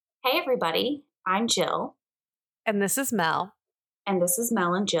Hey, everybody. I'm Jill. And this is Mel. And this is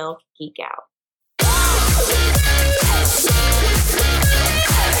Mel and Jill Geek Out.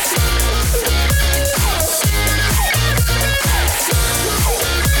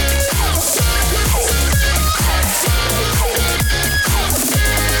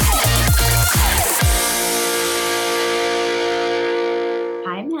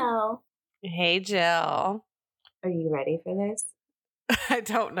 Hi, Mel. Hey, Jill. Are you ready for this? I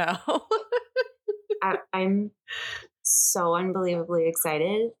don't know. I'm so unbelievably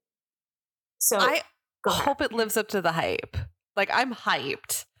excited. So I hope it lives up to the hype. Like, I'm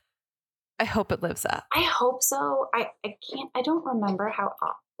hyped. I hope it lives up. I hope so. I don't remember how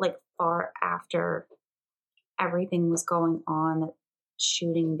far after everything was going on that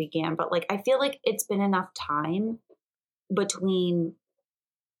shooting began, but I feel like it's been enough time between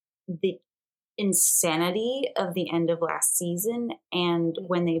the insanity of the end of last season and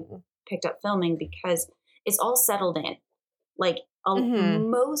when they picked up filming, because it's all settled in.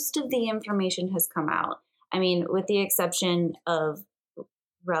 Most of the information has come out. I mean, with the exception of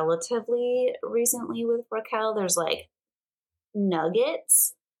relatively recently with Raquel, there's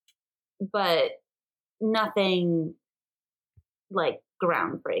nuggets, but nothing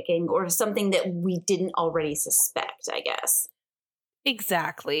groundbreaking or something that we didn't already suspect, I guess.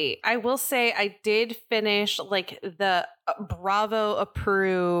 Exactly. I will say I did finish the Bravo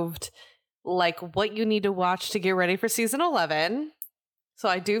approved, what you need to watch to get ready for season 11. So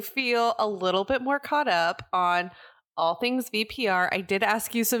I do feel a little bit more caught up on all things VPR. I did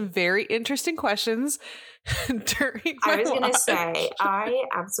ask you some very interesting questions during my I was going to watch. say, I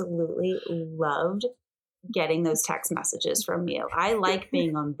absolutely loved getting those text messages from you. I like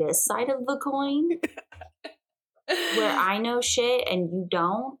being on this side of the coin where I know shit and you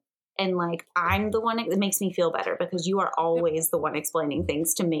don't. And I'm the one that makes me feel better because you are always the one explaining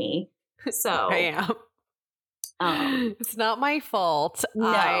things to me. So I am. It's not my fault. No,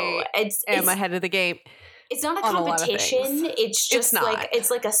 I am ahead of the game. It's not a competition. It's just it's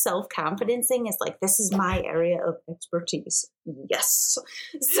like a self-confidence thing. It's this is my area of expertise. Yes.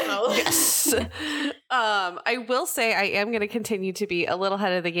 So yes. I will say I am going to continue to be a little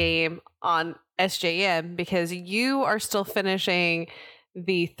ahead of the game on SJM because you are still finishing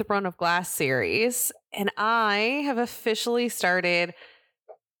the Throne of Glass series, and I have officially started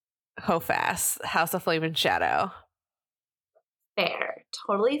HOFAS, House of Flame and Shadow. Fair.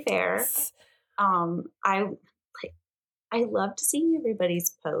 Totally fair. I loved seeing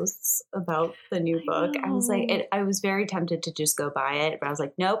everybody's posts about the new book. I was I was very tempted to just go buy it, but I was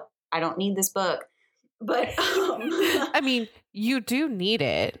like, nope, I don't need this book. But I mean, you do need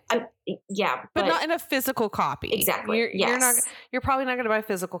it. Yeah, but not in a physical copy. Exactly. You're probably not going to buy a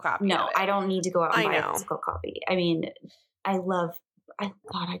physical copy. No, I don't need to go out and buy a physical copy. I mean, I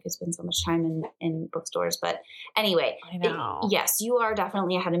could spend so much time in bookstores, but anyway, I know. Yes, you are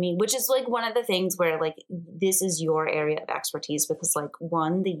definitely ahead of me, which is one of the things where this is your area of expertise because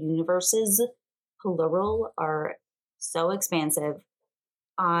one, the universes plural are so expansive.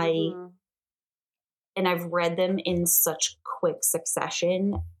 And I've read them in such quick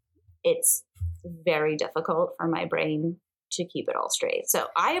succession. It's very difficult for my brain to keep it all straight. So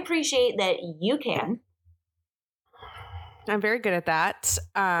I appreciate that you can. I'm very good at that.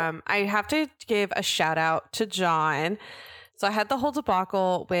 I have to give a shout out to John. So I had the whole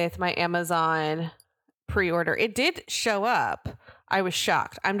debacle with my Amazon pre-order. It did show up. I was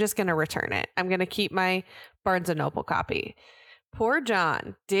shocked. I'm just going to return it. I'm going to keep my Barnes & Noble copy. Poor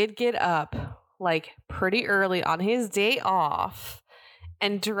John did get up pretty early on his day off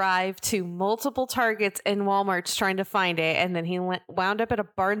and drive to multiple Targets and Walmarts trying to find it. And then he wound up at a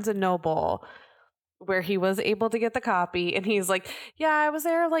Barnes & Noble where he was able to get the copy. And he's like, yeah, I was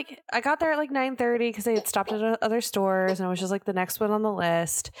there. I got there at 9:30 because they had stopped at other stores. And it was just the next one on the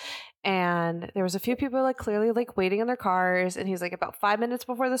list. And there was a few people clearly waiting in their cars. And he's about 5 minutes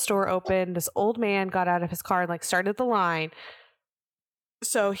before the store opened, this old man got out of his car and started the line.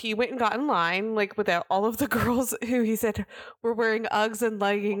 So he went and got in line with all of the girls who he said were wearing Uggs and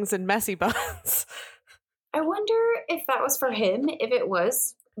leggings and messy buns. I wonder if that was for him. If it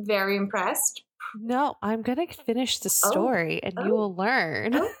was, very impressed. No, I'm going to finish the story and you will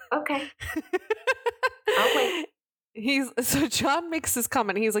learn. Oh, okay. I'll wait. So John makes this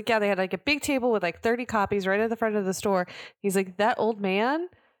comment. He's yeah, they had a big table with 30 copies right at the front of the store. He's that old man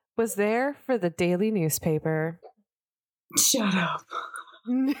was there for the daily newspaper. Shut up.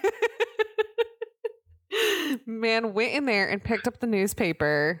 Man went in there and picked up the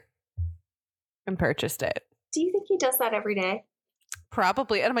newspaper and purchased it. Do you think he does that every day?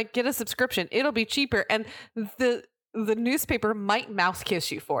 Probably. And I'm get a subscription. It'll be cheaper. And the the newspaper might mouth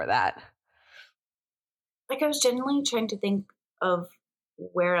kiss you for that. Like, I was genuinely trying to think of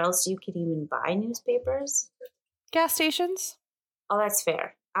where else you could even buy newspapers. Gas stations? Oh, that's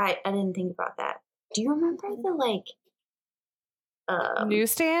fair. I didn't think about that. Do you remember the, like...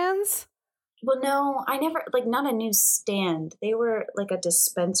 newsstands? Well, no, I never... Like, not a newsstand. They were, like, a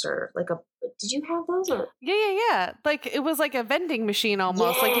dispenser. Like, a... Did you have those? Or? Yeah. Like, it was like a vending machine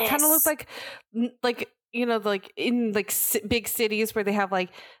almost. Yes. Like, it kind of looked like, you know, like in like big cities where they have like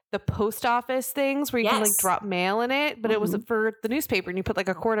the post office things where you can like drop mail in it, but it was for the newspaper, and you put like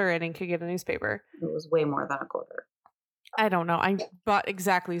a quarter in and could get a newspaper. It was way more than a quarter. I don't know. I bought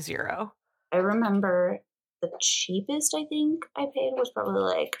exactly 0. I remember the cheapest I think I paid was probably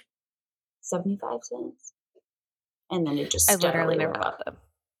like 75 cents. And then it just I literally never went bought up. them.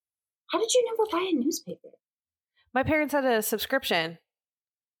 How did you never buy a newspaper? My parents had a subscription.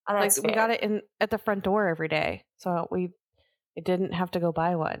 Oh, that's fair. We got it at the front door every day, so we didn't have to go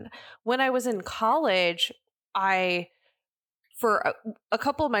buy one. When I was in college, for a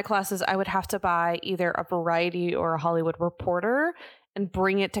couple of my classes, I would have to buy either a Variety or a Hollywood Reporter and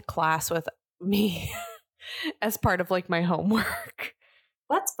bring it to class with me as part of like my homework.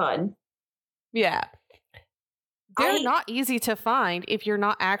 That's fun. Yeah. They're not easy to find if you're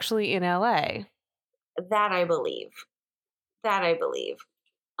not actually in LA. That I believe.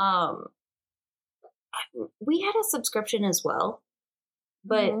 We had a subscription as well,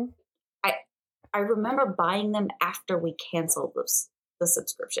 but I remember buying them after we canceled the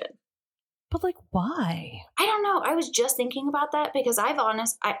subscription. But like, why? I don't know. I was just thinking about that because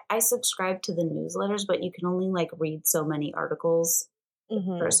I subscribe to the newsletters, but you can only like read so many articles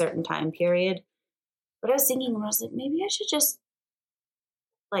for a certain time period. But I was thinking, I was like, maybe I should just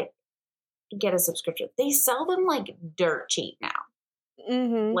like get a subscription. They sell them like dirt cheap now.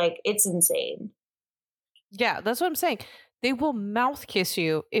 Like, it's insane. Yeah, that's what I'm saying. They will mouth kiss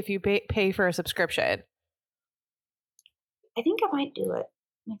you if you pay for a subscription. I think I might do it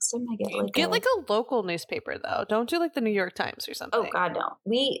next time I get like a local newspaper though. Don't do like the New York Times or something. Oh God, no.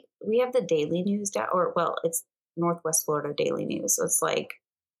 We have the Daily News it's Northwest Florida Daily News, so it's like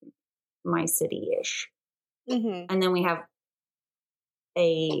my city-ish. And then we have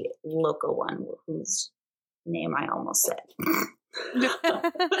a local one whose name I almost said.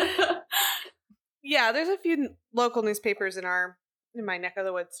 Yeah, there's a few local newspapers in my neck of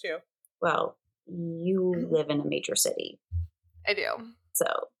the woods too. Well, you live in a major city. I do. So,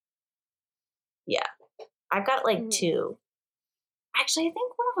 yeah. I've got like 2. Actually, I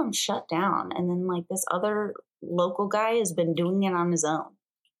think one of them shut down, and then like this other local guy has been doing it on his own.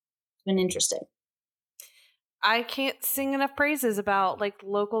 It's been interesting. I can't sing enough praises about like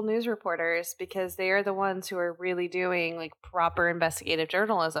local news reporters because they are the ones who are really doing like proper investigative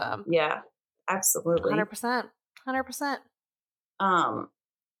journalism. Yeah. Absolutely. 100%. 100%.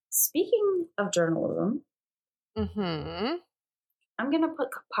 Speaking of journalism, I'm going to put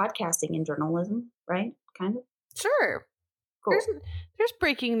podcasting in journalism, right? Kind of. Sure. Cool. There's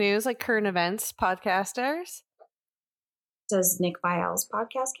breaking news, like current events podcasters. Does Nick Vial's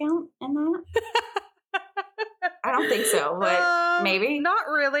podcast count in that? I don't think so, but maybe. Not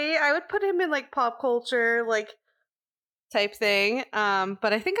really. I would put him in like pop culture, like type thing.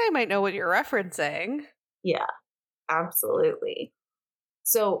 But I think I might know what you're referencing. Yeah, absolutely.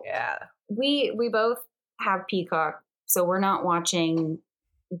 So yeah, we both have Peacock, so we're not watching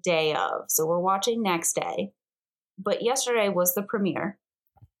day of. So we're watching next day. But yesterday was the premiere.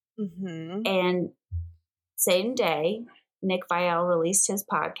 And same day, Nick Vial released his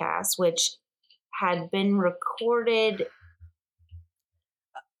podcast, which had been recorded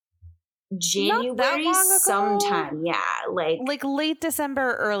January sometime. Yeah, like late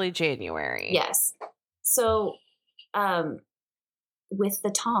December, early January. Yes. So with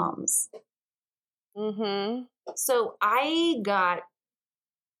the Toms. So I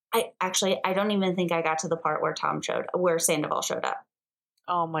don't even think I got to the part where Sandoval showed up.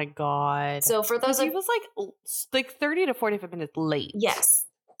 Oh my God. So for those he was like 30 to 45 minutes late. Yes.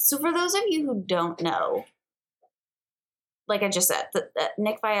 So for those of you who don't know, like I just said,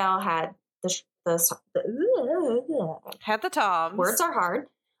 Nick Vial had had the Toms. Words are hard.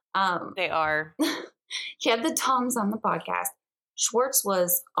 They are. He had the Toms on the podcast. Schwartz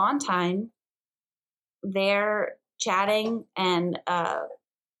was on time. They're chatting, and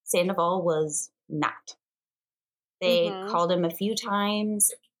Sandoval was not. They called him a few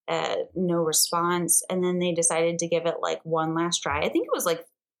times, no response, and then they decided to give it like one last try. I think it was like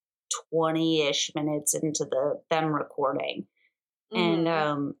 20-ish minutes into them recording, and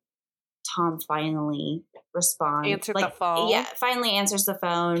Tom finally responds. Answered the phone. Yeah, finally answers the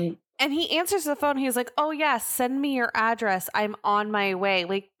phone. And he answers the phone. He's like, oh, yeah, send me your address. I'm on my way.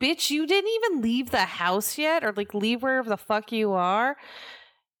 Like, bitch, you didn't even leave the house yet or like leave wherever the fuck you are.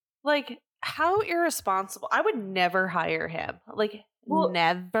 Like, how irresponsible. I would never hire him. Like,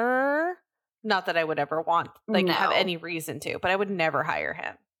 never. Not that I would ever want, like, have any reason to, but I would never hire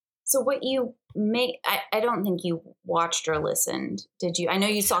him. So what you may, I don't think you watched or listened, did you? I know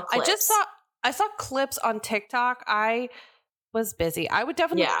you saw clips. I saw clips on TikTok. I was busy. I would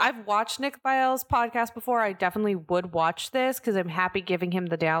definitely, I've watched Nick Viall's podcast before. I definitely would watch this because I'm happy giving him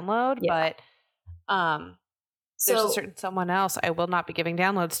the download, but there's a certain someone else I will not be giving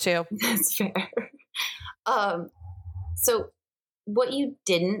downloads to. That's fair. So what you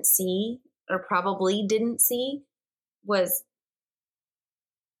didn't see or probably didn't see was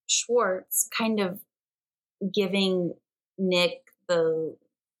Schwartz kind of giving Nick the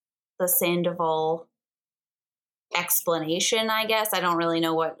Sandoval explanation, I guess. I don't really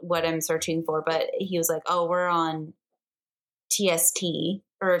know what I'm searching for, but he was like, oh, we're on TST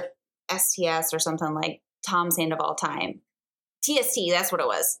or STS or something, like Tom Sandoval time. TST, that's what it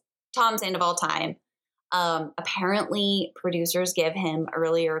was. Tom Sandoval time. Apparently producers give him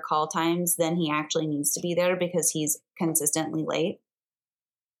earlier call times than he actually needs to be there because he's consistently late.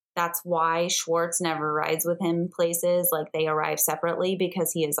 That's why Schwartz never rides with him places. Like, they arrive separately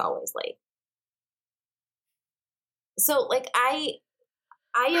because he is always late. So, like, I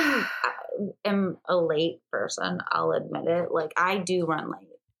am a late person. I'll admit it. Like, I do run late.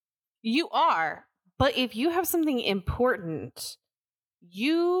 You are. But if you have something important,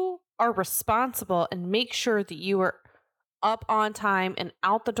 you are responsible and make sure that you are up on time and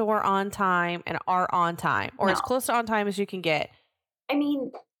out the door on time and are on time, or as close to on time as you can get. I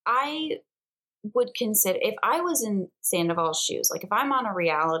mean, I would consider, if I was in Sandoval's shoes, like if I'm on a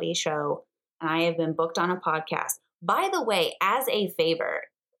reality show and I have been booked on a podcast, by the way, as a favor,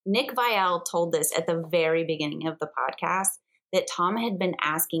 Nick Viall told this at the very beginning of the podcast that Tom had been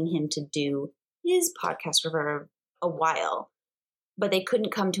asking him to do his podcast for a while, but they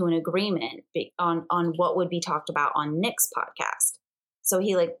couldn't come to an agreement on what would be talked about on Nick's podcast. So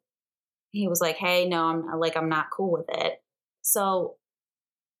he was like, hey, no, I'm not cool with it. So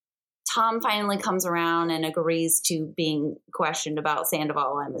Tom finally comes around and agrees to being questioned about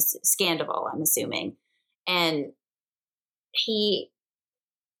Scandival, I'm assuming. And he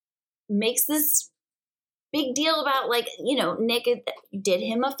makes this big deal about, like, you know, Nick did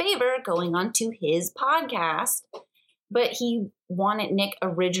him a favor going on to his podcast, but Nick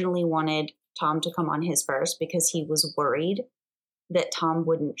originally wanted Tom to come on his first because he was worried that Tom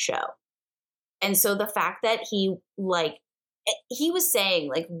wouldn't show. And so the fact that he was saying,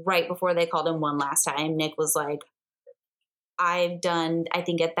 like, right before they called him one last time, Nick was like, I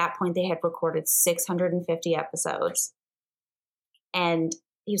think at that point they had recorded 650 episodes. And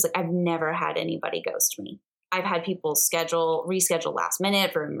he was like, I've never had anybody ghost me. I've had people reschedule last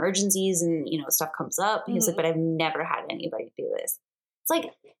minute for emergencies and, you know, stuff comes up. He was like, but I've never had anybody do this. It's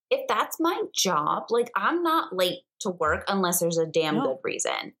like, if that's my job, like, I'm not late to work unless there's a damn good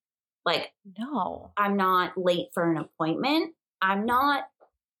reason. Like, no, I'm not late for an appointment. I'm not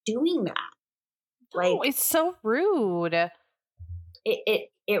doing that. No, like, it's so rude. It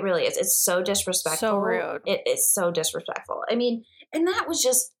really is. It's so disrespectful. So rude. It is so disrespectful. I mean, and that was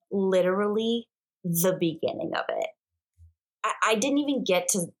just literally the beginning of it. I didn't even get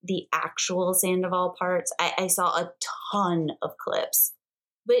to the actual Sandoval parts. I saw a ton of clips.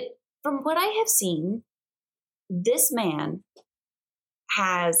 But from what I have seen, this man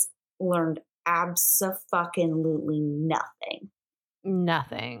has learned abso-fucking-lutely nothing.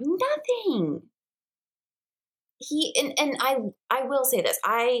 Nothing. And I will say this.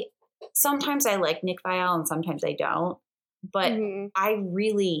 Sometimes I like Nick Viall and sometimes I don't. But I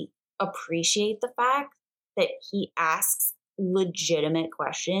really appreciate the fact that he asks legitimate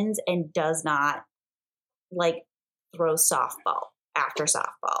questions and does not, like, throw softball after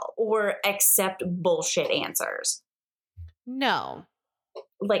softball or accept bullshit answers. No.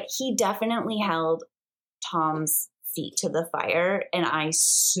 Like, he definitely held Tom's feet to the fire, and I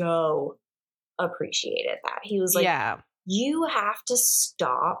so appreciated that. He was like, you have to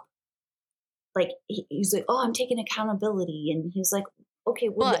stop. Like, he's like, oh, I'm taking accountability. And he was like, okay,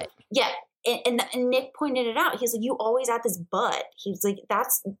 well, and Nick pointed it out. He's like, you always add this but. He was like,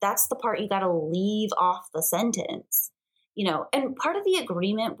 that's the part you got to leave off the sentence. You know, and part of the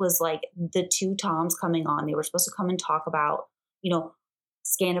agreement was, like, the two Toms coming on. They were supposed to come and talk about, you know,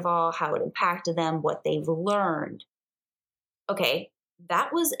 Scandival, how it impacted them, what they've learned. Okay,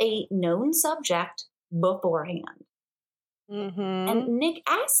 that was a known subject beforehand. And Nick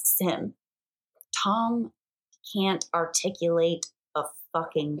asks him, Tom can't articulate a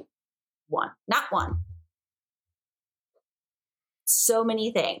fucking Not one. So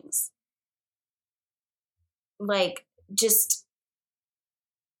many things. Like, just,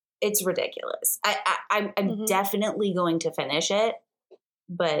 it's ridiculous. I'm definitely going to finish it,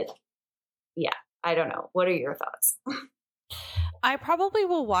 but yeah, I don't know. What are your thoughts? I probably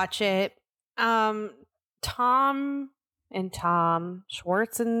will watch it. Tom,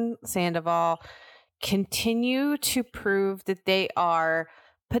 Schwartz and Sandoval continue to prove that they are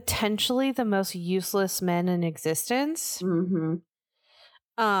potentially the most useless men in existence. Mm-hmm.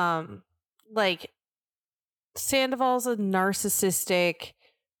 Like, Sandoval's a narcissistic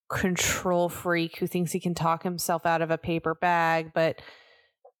control freak who thinks he can talk himself out of a paper bag, but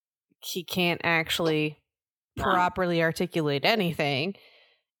he can't actually properly articulate anything.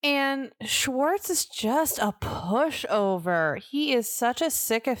 And Schwartz is just a pushover. He is such a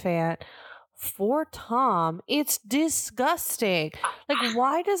sycophant for Tom. It's disgusting. Like,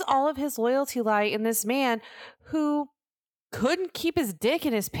 why does all of his loyalty lie in this man who couldn't keep his dick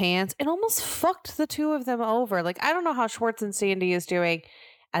in his pants and almost fucked the two of them over? Like, I don't know how Schwartz and Sandy is doing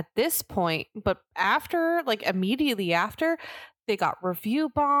at this point, but after, like, immediately after, they got review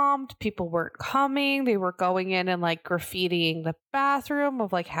bombed. People weren't coming. They were going in and like graffitiing the bathroom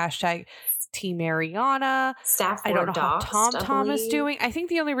of like hashtag Team Ariana. Staff I don't know doxed, how Tom is doing. I think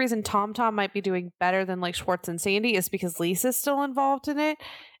the only reason Tom might be doing better than like Schwartz and Sandy is because Lisa's still involved in it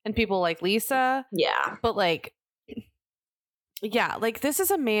and people like Lisa. Yeah. But like, yeah, like this is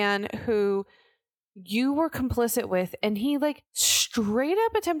a man who you were complicit with and he like straight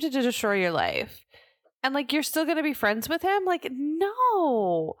up attempted to destroy your life. And, like, you're still going to be friends with him? Like,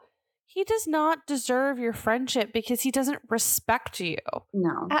 no. He does not deserve your friendship because he doesn't respect you.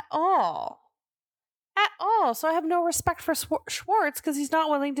 No. At all. At all. So I have no respect for Schwartz because he's not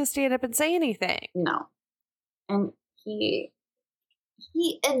willing to stand up and say anything. No. And he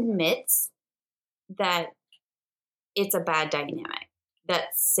admits that it's a bad dynamic. That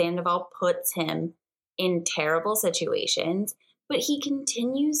Sandoval puts him in terrible situations, but he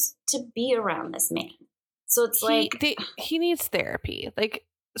continues to be around this man. So it's he needs therapy. Like,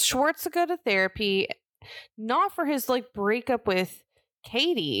 Schwartz to go to therapy, not for his like breakup with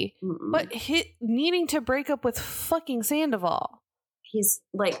Katie, but needing to break up with fucking Sandoval. He's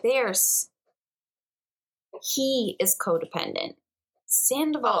like, he is codependent.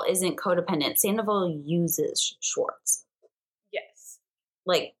 Sandoval isn't codependent. Sandoval uses Schwartz. Yes.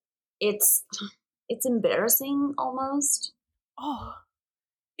 Like, it's embarrassing almost. Oh,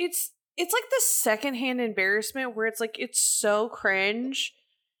 it's like the secondhand embarrassment where it's like, it's so cringe.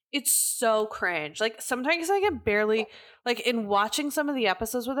 It's so cringe. Like, sometimes I can barely, like, in watching some of the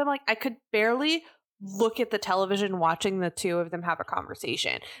episodes with him, like, I could barely look at the television watching the two of them have a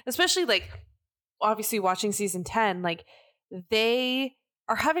conversation. Especially, like, obviously watching season 10, like, they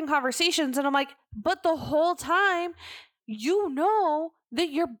are having conversations and I'm like, but the whole time, you know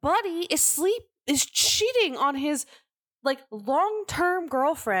that your buddy is cheating on his, like, long-term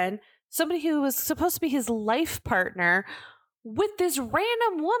girlfriend, somebody who was supposed to be his life partner, with this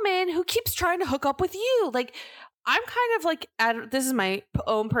random woman who keeps trying to hook up with you. Like, I'm kind of like, this is my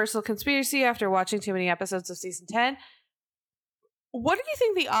own personal conspiracy after watching too many episodes of season 10. What do you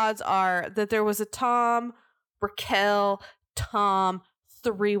think the odds are that there was a Tom, Raquel, Tom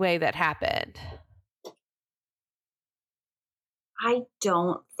three-way that happened? I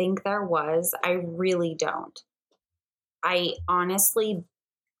don't think there was. I really don't. I honestly,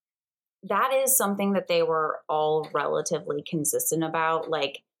 that is something that they were all relatively consistent about,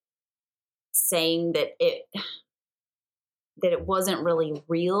 like saying that it wasn't really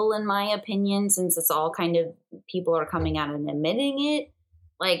real, in my opinion, since it's all kind of people are coming out and admitting it.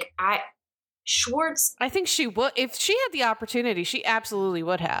 Like, Schwartz, I think she would, if she had the opportunity, she absolutely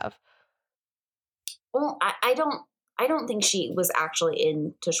would have. Well, I don't think she was actually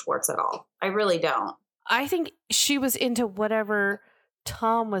into Schwartz at all. I really don't. I think she was into whatever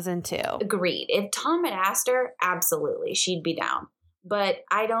Tom was into. Agreed. If Tom had asked her, absolutely, she'd be down. But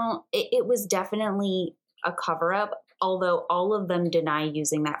it was definitely a cover-up, although all of them deny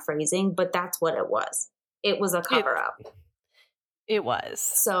using that phrasing, but that's what it was. It was a cover-up. It was.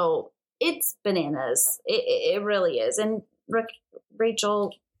 So it's bananas. It really is. And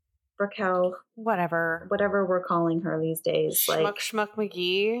Raquel, whatever we're calling her these days. Schmuck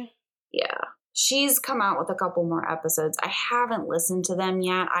McGee. Yeah. She's come out with a couple more episodes. I haven't listened to them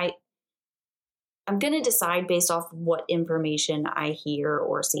yet. I'm going to decide based off what information I hear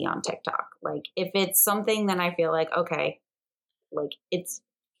or see on TikTok. Like, if it's something that I feel like, okay, like it's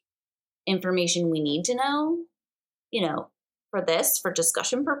information we need to know, for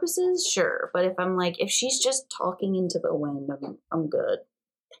discussion purposes, sure. But if I'm like, if she's just talking into the wind, I'm good.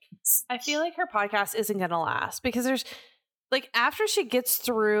 things. I feel like her podcast isn't going to last because there's like after she gets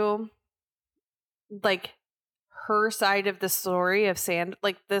through like her side of the story of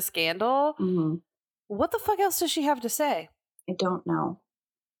the scandal, Mm-hmm. what the fuck else does she have to say? I don't know.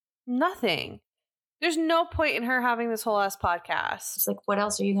 Nothing. There's no point in her having this whole ass podcast. It's like, what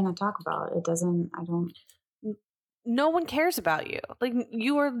else are you going to talk about? No one cares about you. Like,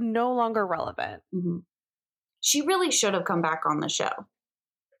 you are no longer relevant. Mm-hmm. She really should have come back on the show,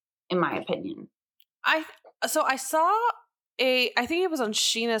 in my opinion. I saw I think it was on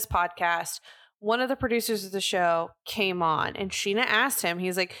Sheena's podcast. One of the producers of the show came on and Sheena asked him,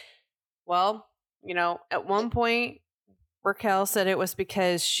 he's like, well, you know, at one point Raquel said it was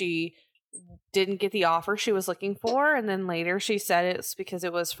because she didn't get the offer she was looking for. And then later she said it's because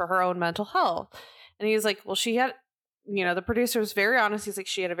it was for her own mental health. And he's like, well, she had, you know, the producer was very honest. He's like,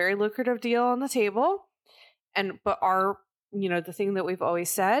 she had a very lucrative deal on the table. But our, you know, the thing that we've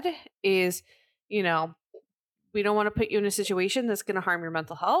always said is, you know, we don't want to put you in a situation that's going to harm your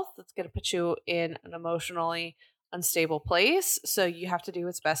mental health. That's going to put you in an emotionally unstable place. So you have to do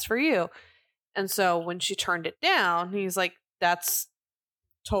what's best for you. And so when she turned it down, he's like, that's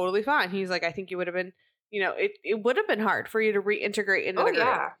totally fine. He's like, I think you would have been, you know, it would have been hard for you to reintegrate into the group.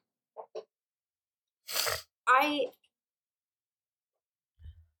 Yeah.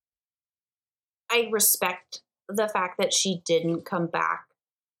 I respect the fact that she didn't come back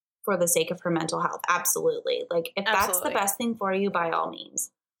for the sake of her mental health. Absolutely. Like, if that's the best thing for you, by all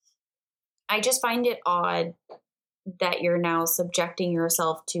means. I just find it odd that you're now subjecting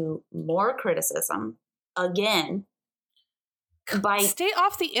yourself to more criticism again. Stay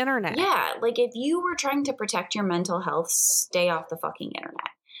off the internet. Yeah. Like, if you were trying to protect your mental health, stay off the fucking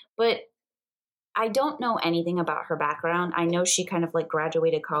internet. But I don't know anything about her background. I know she kind of like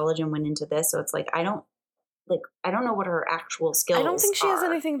graduated college and went into this. So it's like, I don't know what her actual skills are. I don't think she has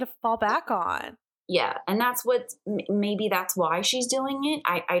anything to fall back on. Yeah. And that's maybe that's why she's doing it.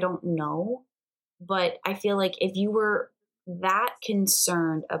 I don't know. But I feel like if you were that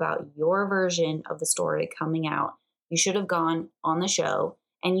concerned about your version of the story coming out, you should have gone on the show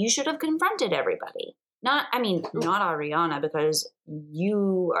and you should have confronted everybody. Not Ariana, because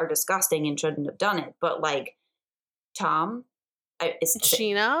you are disgusting and shouldn't have done it. But like Tom,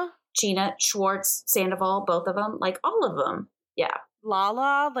 Sheena, Schwartz, Sandoval, both of them, like all of them. Yeah.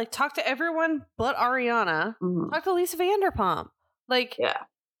 Lala, like talk to everyone but Ariana. Mm-hmm. Talk to Lisa Vanderpump. Like, yeah.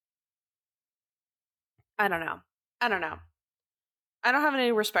 I don't know. I don't have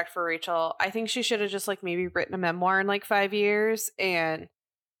any respect for Rachel. I think she should have just like maybe written a memoir in like 5 years and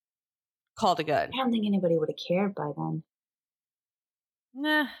called it good. I don't think anybody would have cared by then.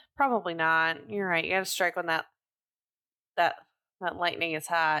 Nah, probably not. You're right. You got to strike when that lightning is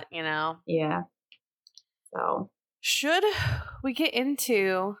hot, you know? Yeah. So. Should we get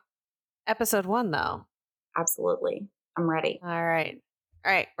into episode 1, though? Absolutely. I'm ready. All right.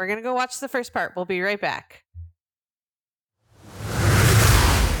 We're going to go watch the first part. We'll be right back.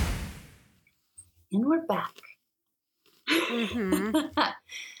 And we're back. Mm-hmm.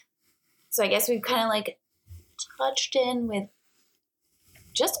 So I guess we've kind of like touched in with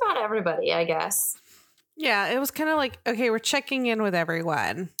just about everybody, I guess. Yeah, it was kind of like, okay, we're checking in with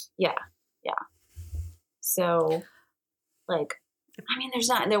everyone. Yeah. So, like, I mean,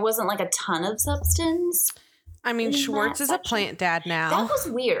 there wasn't like a ton of substance. I mean, Schwartz is a plant dad now. That was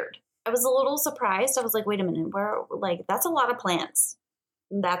weird. I was a little surprised. I was like, wait a minute, that's a lot of plants.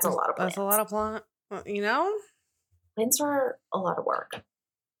 That's a lot of plants. That's a lot of plant. You know? Plants are a lot of work.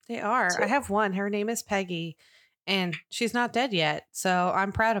 They are. I have one. Her name is Peggy, and she's not dead yet. So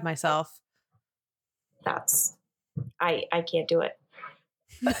I'm proud of myself. I can't do it.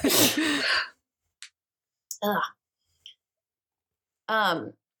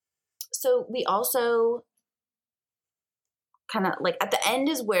 So we also kind of like at the end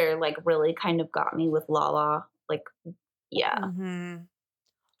is where like really kind of got me with Lala. Like, yeah. Mm-hmm.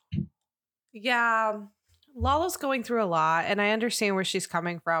 Yeah. Lala's going through a lot, and I understand where she's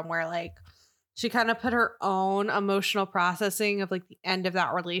coming from, where like she kind of put her own emotional processing of like the end of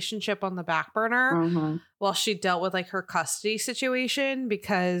that relationship on the back burner while she dealt with like her custody situation,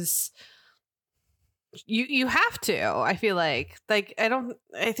 because you have to, I feel like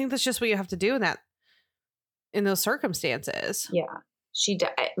I think that's just what you have to do in those circumstances. Yeah.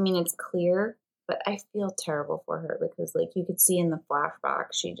 I mean, it's clear, but I feel terrible for her because like you could see in the flashback,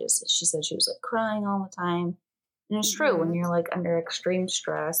 she said she was like crying all the time. And it's true when you're like under extreme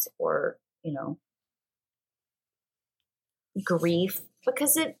stress or, you know, grief,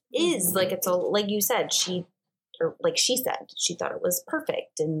 because it is like, it's all, like you said, she said, she thought it was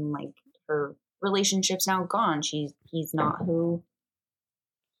perfect. And like her relationship's now gone. He's not who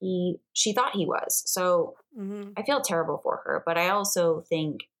she thought he was. So I feel terrible for her, but I also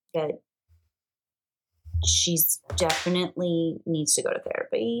think that she's definitely needs to go to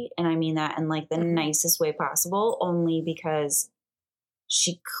therapy. And I mean that in like the nicest way possible, only because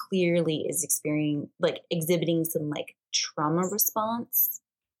she clearly is exhibiting some like trauma response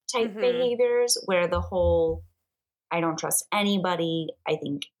type behaviors, where the whole, I don't trust anybody. I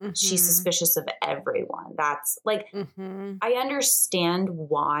think she's suspicious of everyone. That's like, I understand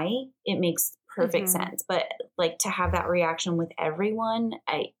why, it makes perfect sense, but like to have that reaction with everyone,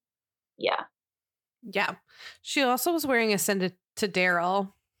 yeah. She also was wearing a send to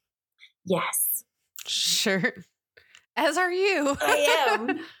Daryl. Yes. Shirt. As are you.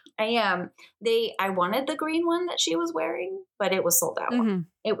 I am. I wanted the green one that she was wearing, but it was sold out.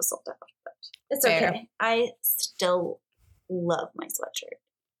 It was sold out. But it's okay. Fair. I still love my sweatshirt.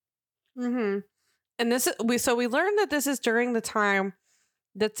 And we learned that this is during the time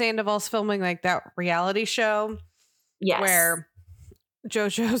that Sandoval's filming like that reality show. Yes. Where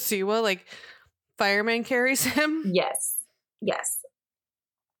Jojo Siwa, like, fireman carries him. Yes.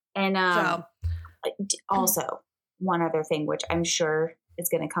 And also one other thing, which I'm sure is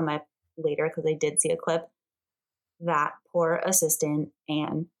going to come up later because I did see a clip, that poor assistant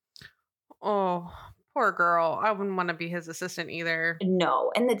Anne. Oh, poor girl. I wouldn't want to be his assistant either.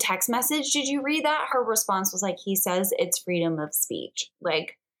 No. And the text message, did you read that? Her response was like, he says it's freedom of speech.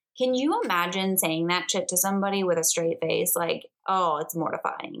 Like, can you imagine saying that shit to somebody with a straight face? Like, oh, it's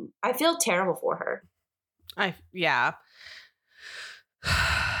mortifying. I feel terrible for her. I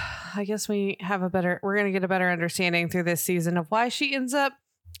guess we're going to get a better understanding through this season of why she ends up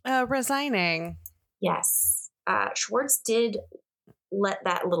resigning. Yes. Schwartz did let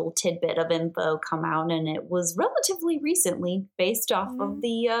that little tidbit of info come out, and it was relatively recently based off of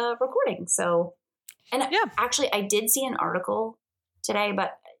the recording. So, and actually I did see an article today,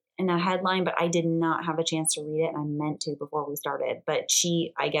 but in a headline, but I did not have a chance to read it, and I meant to before we started, but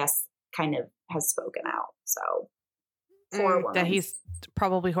she, I guess, kind of has spoken out. So that he's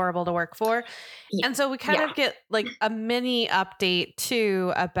probably horrible to work for. Yeah. And so we kind of get like a mini update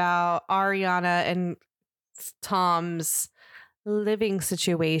too about Ariana and Tom's living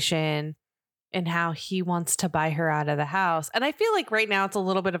situation and how he wants to buy her out of the house. And I feel like right now it's a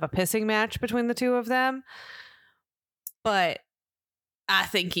little bit of a pissing match between the two of them, but I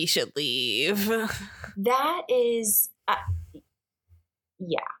think he should leave. That is,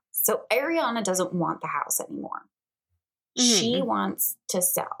 so Ariana doesn't want the house anymore. She wants to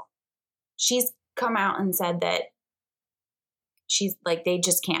sell. She's come out and said that she's like, they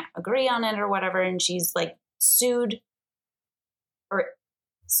just can't agree on it or whatever. And she's like sued, or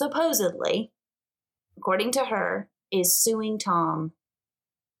supposedly, according to her, is suing Tom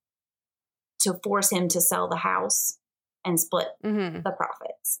to force him to sell the house and split the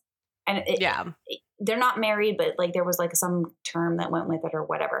profits. And they're not married, but like there was like some term that went with it or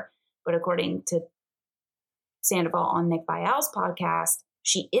whatever. But according to Sandoval on Nick Vial's podcast,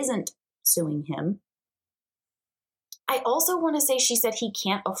 she isn't suing him. I also want to say she said he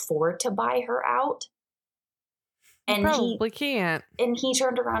can't afford to buy her out. And he probably can't. And he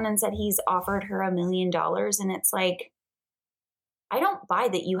turned around and said he's offered her $1 million. And it's like, I don't buy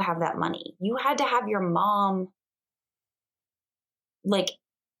that you have that money. You had to have your mom like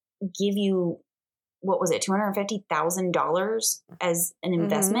give you, what was it, $250,000 as an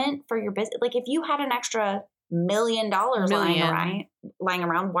investment for your business. Like if you had an extra $1 million lying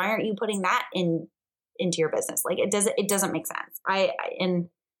around, why aren't you putting that into your business? Like it doesn't make sense. I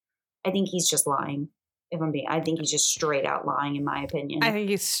think he's just lying. I think he's just straight out lying, in my opinion. I think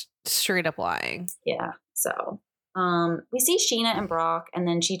he's straight up lying. Yeah. So, we see Sheena and Brock, and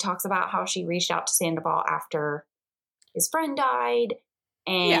then she talks about how she reached out to Sandoval after his friend died.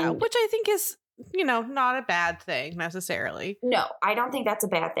 And which I think is, not a bad thing necessarily. No, I don't think that's a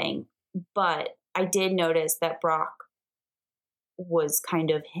bad thing. But I did notice that Brock was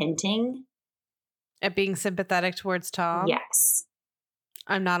kind of hinting at being sympathetic towards Tom. Yes.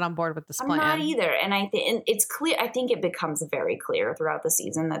 I'm not on board with this plan. I'm not either. And I think it's clear. I think it becomes very clear throughout the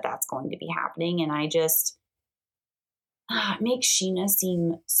season that that's going to be happening. And I just it makes Sheena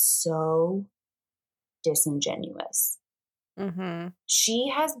seem so disingenuous.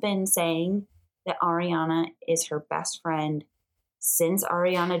 She has been saying that Ariana is her best friend since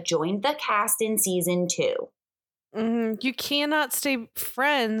Ariana joined the cast in season 2. You cannot stay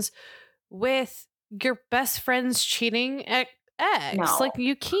friends with your best friend's cheating ex. No. Like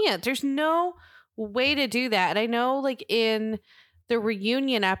you can't. There's no way to do that. And I know like in the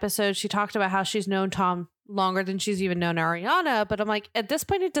reunion episode, she talked about how she's known Tom longer than she's even known Ariana. But I'm like, at this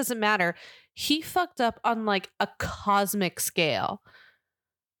point, it doesn't matter. He fucked up on like a cosmic scale.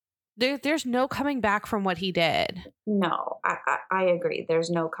 there's no coming back from what he did. No, I agree. There's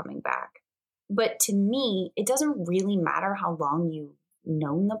no coming back. But to me, it doesn't really matter how long you've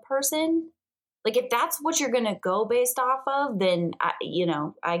known the person. Like, if that's what you're going to go based off of, then,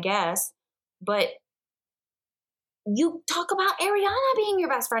 I guess. But you talk about Ariana being your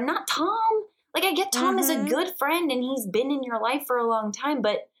best friend, not Tom. Like, I get Tom is a good friend and he's been in your life for a long time,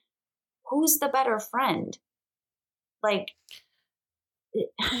 but who's the better friend? Like,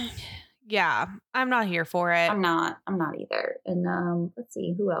 yeah, I'm not here for it. I'm not either. And let's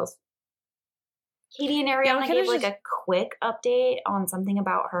see, who else? Katie and Ariana gave like a quick update on something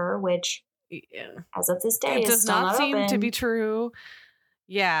about her, which as of this day it does not seem open. to be true.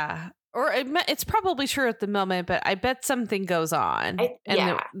 Yeah. Or it's probably true at the moment, but I bet something goes on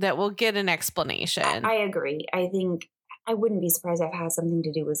that we'll get an explanation. I agree. I think I wouldn't be surprised if it has something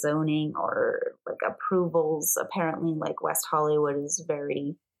to do with zoning or like approvals. Apparently, like West Hollywood is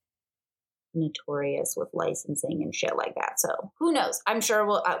very notorious with licensing and shit like that. So who knows? I'm sure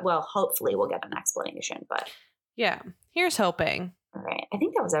hopefully we'll get an explanation. But yeah, here's hoping. All right. I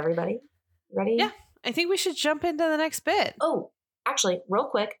think that was everybody. Ready? Yeah. I think we should jump into the next bit. Oh, actually, real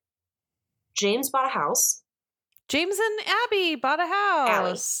quick. James bought a house. James and Abby bought a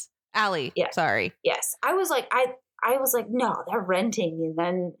house. Allie. Yeah. Sorry. Yes. I was like, no, they're renting. And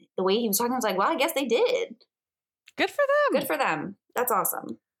then the way he was talking, I was like, well, I guess they did. Good for them. Good for them. That's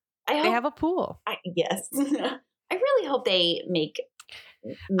awesome. They have a pool. Yes. I really hope they make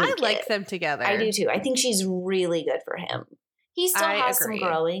I like them together. I do too. I think she's really good for him. He still has some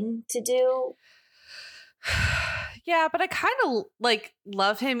growing to do. Yeah, but I kind of like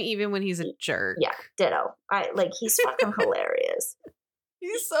love him even when he's a jerk. Yeah, ditto. He's fucking hilarious.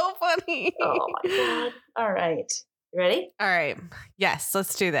 He's so funny. Oh my God. All right. You ready? All right. Yes,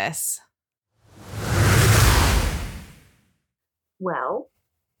 let's do this. Well,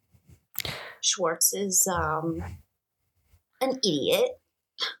 Schwartz is an idiot.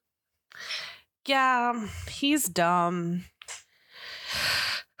 Yeah, he's dumb.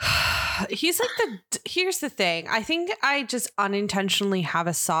 He's like here's the thing. I think I just unintentionally have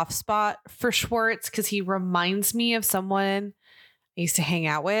a soft spot for Schwartz because he reminds me of someone I used to hang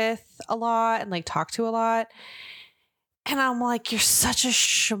out with a lot and like talk to a lot. And I'm like, you're such a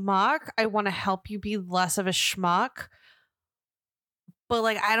schmuck. I want to help you be less of a schmuck. But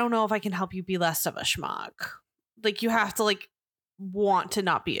like, I don't know if I can help you be less of a schmuck. Like, you have to like want to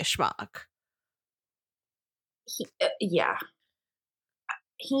not be a schmuck. Yeah.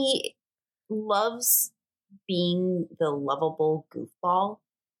 He loves being the lovable goofball.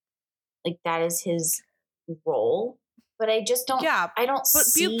 Like, that is his role. But I just don't. Yeah, I don't. But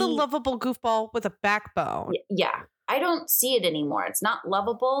be the lovable goofball with a backbone. Yeah, I don't see it anymore. It's not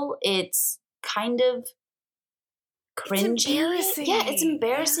lovable. It's kind of cringy. It's embarrassing. Yeah, it's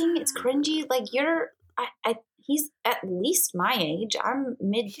embarrassing. Yeah. It's cringy. Like, he's at least my age. I'm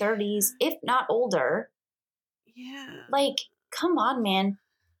mid-30s, if not older. Yeah. Like, come on, man.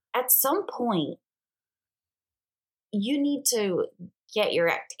 At some point, you need to get your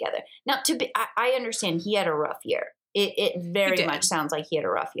act together. Now, I understand he had a rough year. It very much sounds like he had a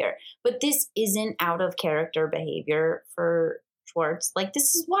rough year. But this isn't out of character behavior for Schwartz. Like,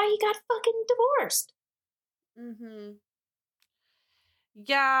 this is why he got fucking divorced. Mm-hmm.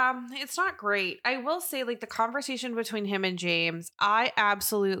 Yeah, it's not great. I will say, like, the conversation between him and James, I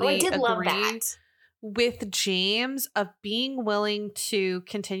absolutely agree love that. With James of being willing to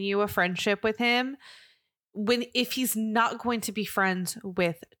continue a friendship with him if he's not going to be friends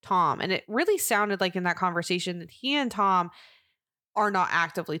with Tom. And it really sounded like in that conversation that he and Tom are not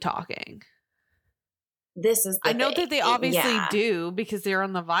actively talking. This is I know that they obviously do because they're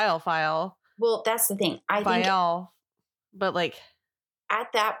on the Vile file. Well, that's the thing. I think but like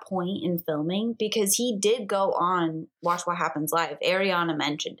at that point in filming, because he did go on Watch What Happens Live, Ariana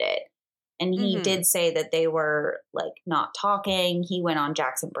mentioned it. And he did say that they were like not talking. He went on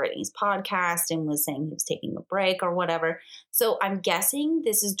Jackson Brittany's podcast and was saying he was taking a break or whatever. So I'm guessing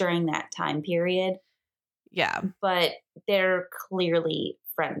this is during that time period. Yeah. But they're clearly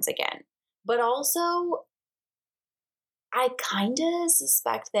friends again. But also, I kind of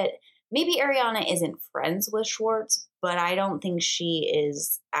suspect that maybe Ariana isn't friends with Schwartz, but I don't think she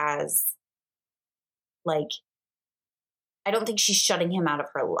is as like, I don't think she's shutting him out of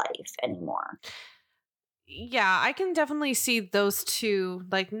her life anymore. Yeah, I can definitely see those two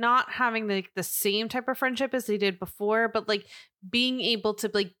like not having the same type of friendship as they did before, but like being able to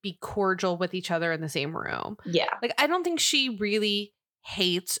like be cordial with each other in the same room. Yeah. Like, I don't think she really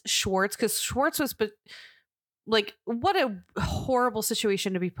hates Schwartz because Schwartz was like, what a horrible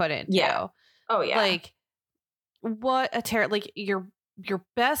situation to be put in. Yeah. Oh, yeah. Like, what a like you're your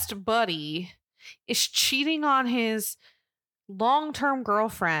best buddy is cheating on his long-term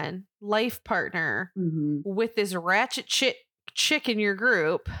girlfriend, life partner, with this ratchet chick in your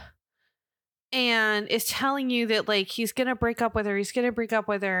group, and is telling you that like he's gonna break up with her,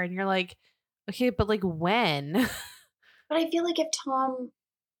 and you're like, okay, but like when? But I feel like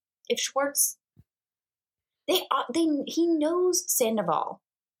if Schwartz, he knows Sandoval.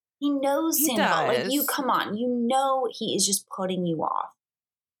 He knows He Sandoval. does. Like, come on, he is just putting you off.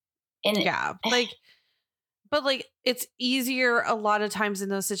 And yeah, like, but like it's easier a lot of times in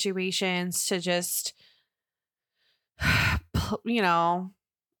those situations to just,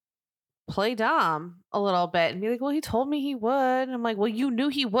 play dumb a little bit and be like, well, he told me he would. And I'm like, well, you knew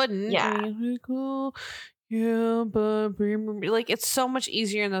he wouldn't. Yeah. And you're like, oh, yeah, but like, it's so much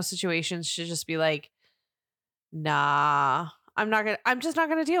easier in those situations to just be like, nah, I'm just not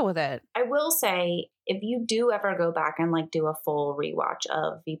gonna deal with it. I will say, if you do ever go back and like do a full rewatch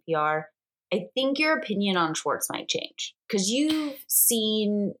of VPR, I think your opinion on Schwartz might change, because you've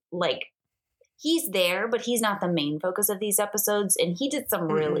seen like he's there, but he's not the main focus of these episodes, and he did some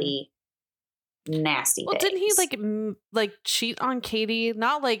really nasty things. Didn't he like cheat on Katie?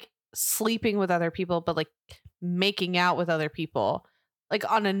 Not like sleeping with other people, but like making out with other people, like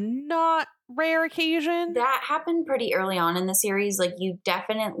on a not rare occasion. That happened pretty early on in the series. Like, you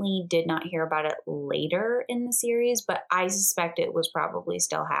definitely did not hear about it later in the series, but I suspect it was probably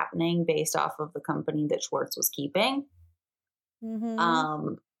still happening based off of the company that Schwartz was keeping.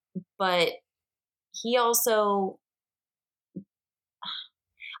 But he also,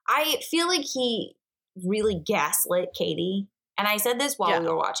 I feel like he really gaslit Katie. And I said this while we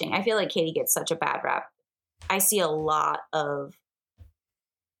were watching. I feel like Katie gets such a bad rap. I see a lot of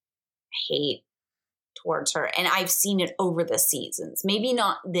hate towards her, and I've seen it over the seasons. Maybe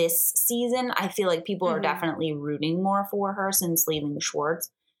not this season. I feel like people are definitely rooting more for her since leaving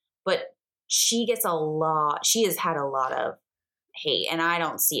Schwartz, but she has had a lot of hate, and I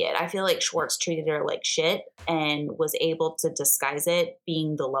don't see it. I feel like Schwartz treated her like shit and was able to disguise it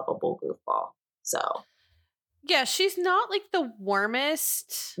being the lovable goofball. So yeah, she's not like the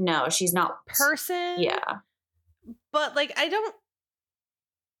warmest. No, she's not person. Yeah. But like, I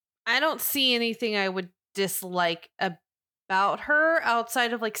don't see anything I would dislike about her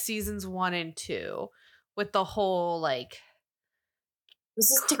outside of like seasons 1 and 2 with the whole like, was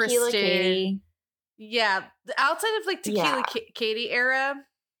this Tequila Katie? Yeah, outside of like Tequila Katie era.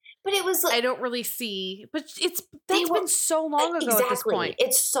 But it was like, I don't really see, but that's been so long ago at this point.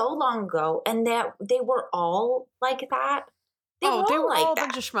 It's so long ago, and that they were all like that. They were all a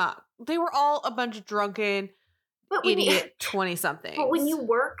bunch of schmuck. They were all a bunch of drunken idiot 20-somethings. But when you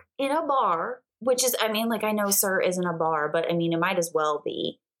work in a bar, which is, I mean, like, I know Sir isn't a bar, but I mean, it might as well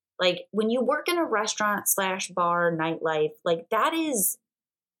be. Like, when you work in a restaurant / bar, nightlife, like, that is,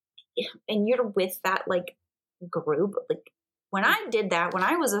 and you're with that, like, group, like, when I did that, when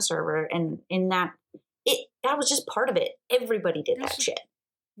I was a server, and in that was just part of it. Everybody did that shit.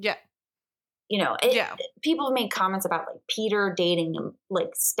 Yeah. You know, people have made comments about like Peter dating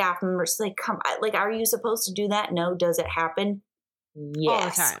like staff members. Like, like, are you supposed to do that? No. Does it happen? Yes. All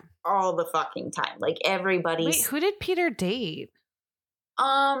the time. All the fucking time. Like, everybody's. Wait, who did Peter date?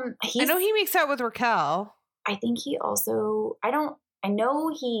 I know he makes out with Raquel. I think he also, I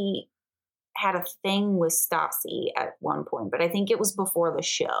know he had a thing with Stassi at one point, but I think it was before the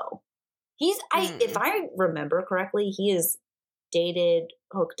show. If I remember correctly, he is dated,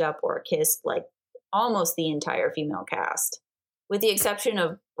 hooked up, or kissed like almost the entire female cast, with the exception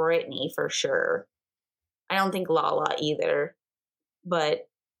of Brittany for sure. I don't think Lala either, but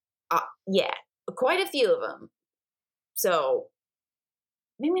yeah, quite a few of them. So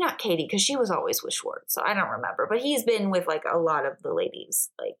maybe not Katie, because she was always with Schwartz, so I don't remember. But he's been with like a lot of the ladies.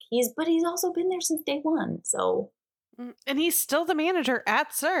 Like he's also been there since day one. So, and he's still the manager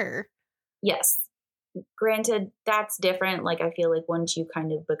at Sir. Yes. Granted, that's different. Like, I feel like once you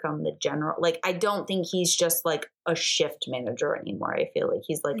kind of become the general, like, I don't think he's just like a shift manager anymore. I feel like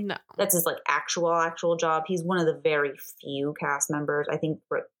he's like, that's his like actual job. He's one of the very few cast members. I think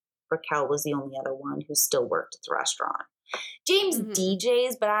Raquel was the only other one who still worked at the restaurant. James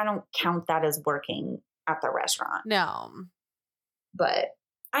DJs, but I don't count that as working at the restaurant. No. But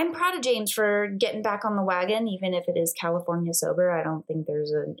I'm proud of James for getting back on the wagon, even if it is California sober. I don't think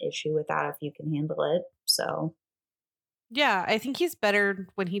there's an issue with that if you can handle it. So, yeah, I think he's better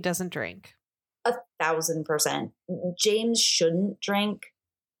when he doesn't drink. 1,000%. James shouldn't drink.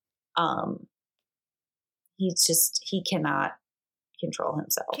 He cannot control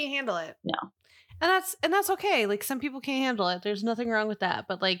himself. Can't handle it. No. And that's okay. Like, some people can't handle it. There's nothing wrong with that.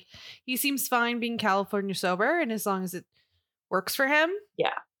 But like, he seems fine being California sober, and as long as it works for him.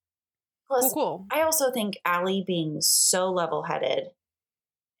 Yeah. Plus, Cool. I also think Allie being so level-headed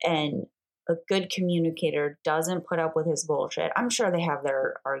and a good communicator doesn't put up with his bullshit. I'm sure they have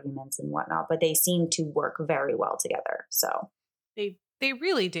their arguments and whatnot, but they seem to work very well together. So they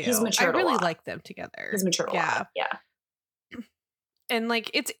really do. He's matured I really a lot. like them together. He's matured a lot. Yeah. And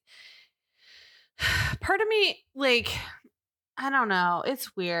like, it's part of me, like, I don't know.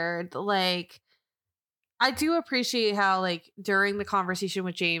 It's weird. Like, I do appreciate how, like, during the conversation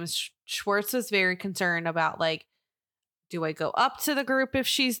with James, Schwartz was very concerned about, like, do I go up to the group if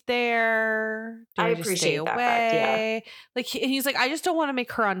she's there? Do I just stay appreciate that away? fact, yeah. Like, he's like, I just don't want to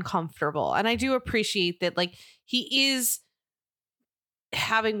make her uncomfortable. And I do appreciate that, like, he is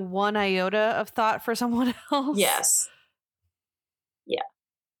having one iota of thought for someone else. Yes. Yeah.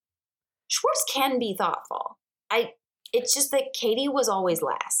 Schwartz can be thoughtful. It's just that Katie was always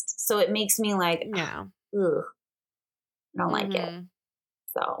last. So it makes me like, yeah. Ugh, I don't like it.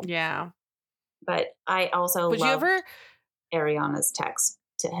 So. Yeah. But I also Would you loved ever Ariana's text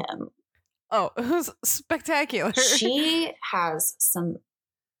to him. Oh, it was spectacular. She has some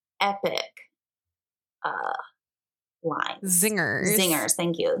epic lines. Zingers,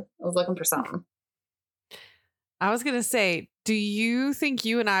 thank you. I was looking for something. I was going to say, do you think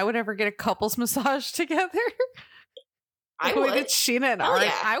you and I would ever get a couples massage together? I would. With Sheena and Art.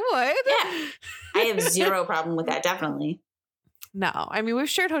 Yeah. I would. Yeah. I have zero problem with that, definitely. No. I mean, we've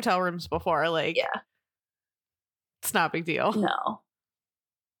shared hotel rooms before. Like, yeah. It's not a big deal. No.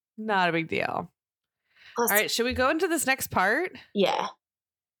 Not a big deal. Plus, all right. Should we go into this next part? Yeah.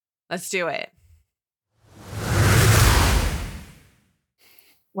 Let's do it.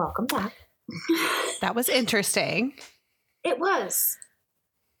 Welcome back. That was interesting. It was.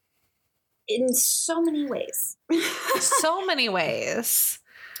 In so many ways. So many ways.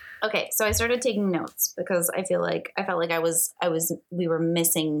 Okay, so I started taking notes because I felt like we were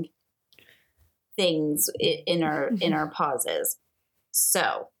missing things in our pauses.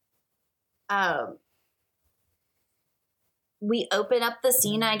 So, we open up the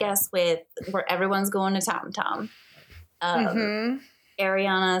scene, I guess, with where everyone's going to Tom Tom.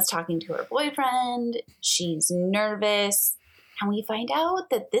 Ariana is talking to her boyfriend. She's nervous. And we find out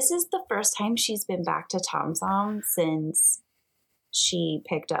that this is the first time she's been back to Tom Tom since she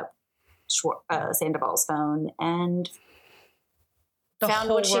picked up Sandoval's phone and found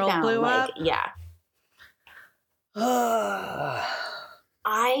what she found. Blew up? Yeah.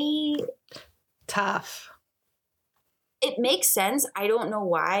 Tough. It makes sense. I don't know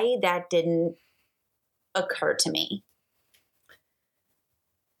why that didn't occur to me.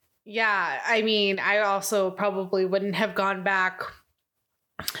 Yeah, I mean, I also probably wouldn't have gone back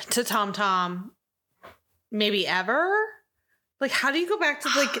to Tom Tom maybe ever. Like, how do you go back to,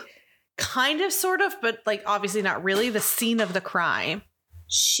 like, kind of, sort of, but, like, obviously not really, the scene of the crime?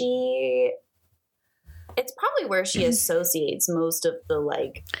 It's probably where she associates most of the,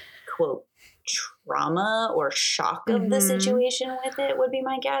 like, quote, trauma or shock of the situation with it, would be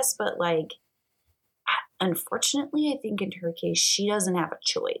my guess. But, like, unfortunately, I think in her case, she doesn't have a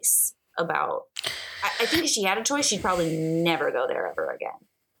choice about. I think if she had a choice, she'd probably never go there ever again.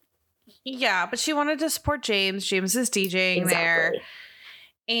 Yeah, but she wanted to support James. James is DJing there.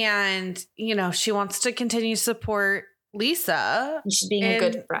 And, you know, she wants to continue to support Lisa. And she's being a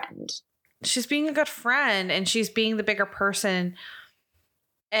good friend. She's being a good friend, and she's being the bigger person.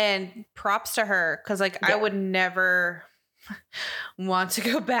 And props to her, because, like, I would never want to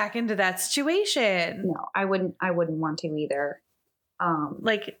go back into that situation. No, I wouldn't want to either.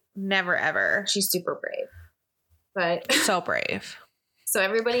 Like, never ever. She's super brave. But so brave. So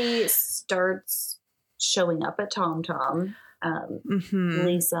everybody starts showing up at Tom Tom.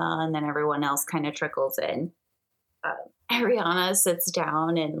 Lisa and then everyone else kind of trickles in. Ariana sits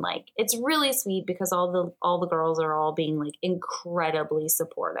down and, like, it's really sweet because all the girls are all being, like, incredibly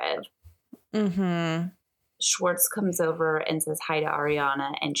supportive. Schwartz comes over and says hi to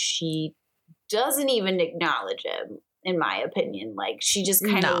Ariana, and she doesn't even acknowledge him, in my opinion. Like, she just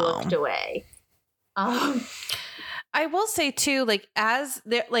kind of looked away. I will say too, like, as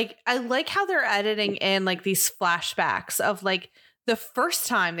they're, like, I like how they're editing in, like, these flashbacks of, like, the first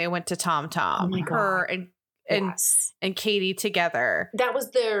time they went to Tom Tom. Oh my God. Her and Katie together. That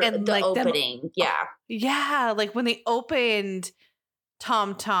was the like opening. Yeah, like when they opened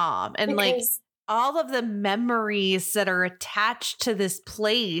Tom Tom and like all of the memories that are attached to this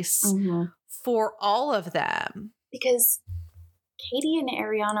place for all of them. Because Katie and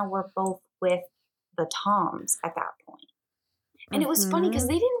Ariana were both with the Toms at that point. And it was funny because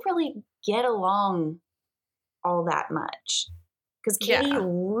they didn't really get along all that much. Because Katie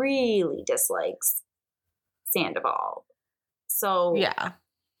really dislikes Sandoval. So Yeah.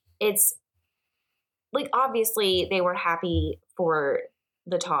 it's like, obviously they were happy for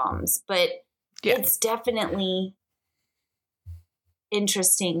the Toms, but it's definitely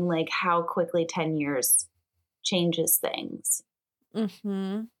interesting, like, how quickly 10 years changes things.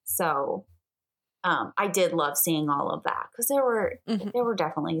 Mm-hmm. So I did love seeing all of that, because there were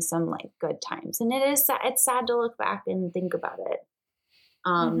definitely some, like, good times, and it's sad to look back and think about it.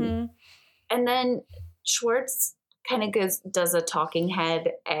 And then Schwartz kind of does a talking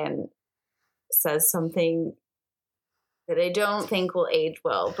head and says something that I don't think will age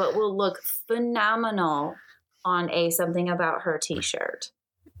well, but will look phenomenal on a Something About Her t-shirt.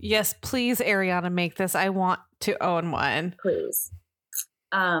 Yes, please, Ariana, make this. I want to own one. Please.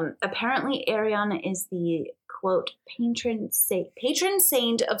 Apparently Ariana is the, quote, patron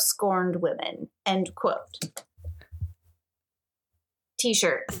saint of scorned women, end quote.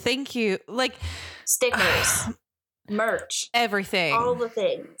 T-shirt. Thank you. Like, stickers, merch, everything. all the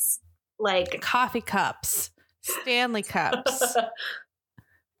things. Like coffee cups, Stanley cups.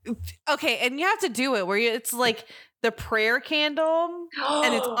 Okay, and you have to do it where it's like the prayer candle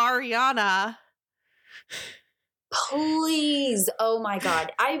and it's Ariana. Please. Oh my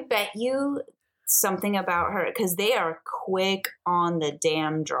God. I bet you Something About Her, because they are quick on the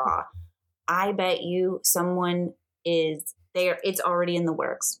damn draw. I bet you someone is there. It's already in the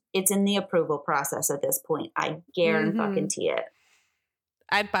works. It's in the approval process at this point. I guarantee it.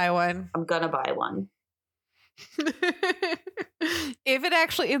 I'd buy one. I'm gonna buy one. If it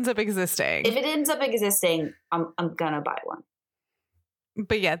actually ends up existing. If it ends up existing, I'm gonna buy one.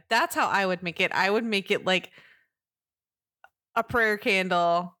 But yeah, that's how I would make it. I would make it like a prayer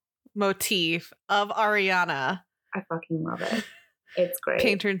candle motif of Ariana. I fucking love it. It's great.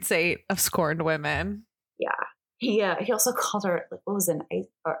 Patron saint of scorned women. Yeah. He also called her, like, what was it,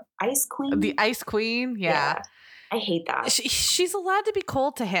 ice queen? The ice queen. Yeah. I hate that. She's allowed to be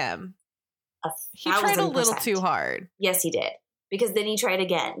cold to him. He tried a little too hard. Yes, he did. Because then he tried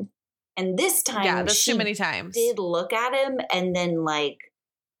again. And this time, that's too many times. Did look at him and then, like,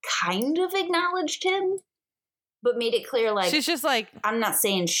 kind of acknowledged him, but made it clear, like, she's just like, I'm not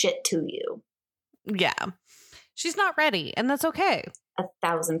saying shit to you. Yeah. She's not ready, and that's okay.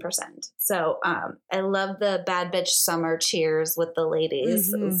 1,000%. So I love the bad bitch summer cheers with the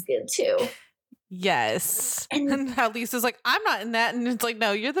ladies. It was good too. Yes. And how Lisa's like, I'm not in that. And it's like,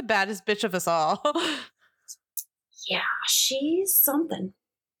 no, you're the baddest bitch of us all. Yeah, she's something.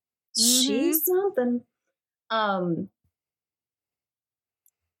 She's something.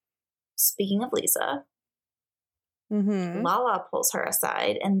 Speaking of Lisa, Lala pulls her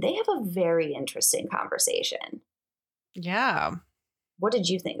aside and they have a very interesting conversation. Yeah. What did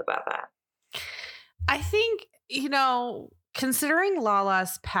you think about that? I think, considering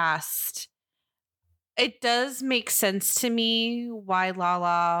Lala's past, it does make sense to me why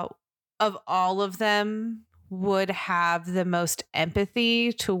Lala, of all of them, would have the most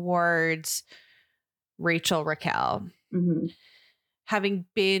empathy towards Rachel Raquel. Having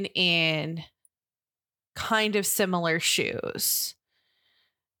been in kind of similar shoes.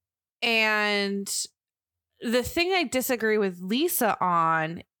 And the thing I disagree with Lisa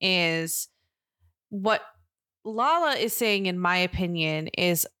on is what Lala is saying, in my opinion,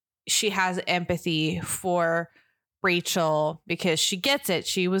 is she has empathy for Rachel because she gets it.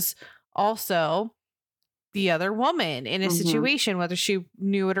 She was also the other woman in a situation, whether she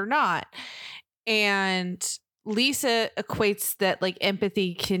knew it or not. And Lisa equates that, like,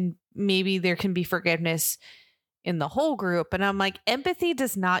 empathy there can be forgiveness in the whole group. And I'm like, empathy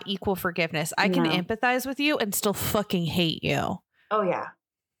does not equal forgiveness. I can empathize with you and still fucking hate you. Oh, yeah.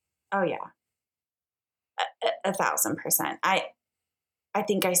 1,000%. I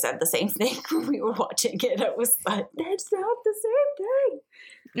think I said the same thing when we were watching it. I was like, that's not the same thing.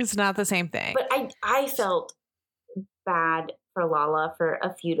 It's not the same thing. But I felt bad for Lala for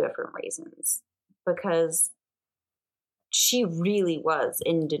a few different reasons. Because she really was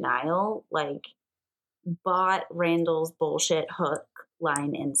in denial, like, bought Randall's bullshit hook,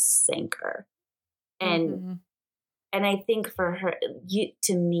 line, and sinker. And I think for her,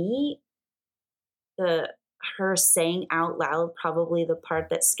 to me, her saying out loud probably the part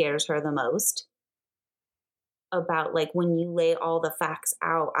that scares her the most about, like, when you lay all the facts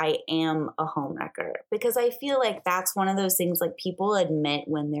out, I am a homewrecker. Because I feel like that's one of those things, like, people admit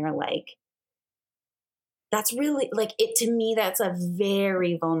when they're like, that's really, like, it, to me, that's a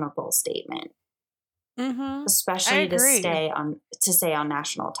very vulnerable statement. Especially to say on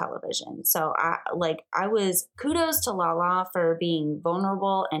national television. So kudos to Lala for being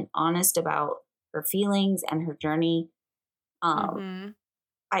vulnerable and honest about her feelings and her journey. I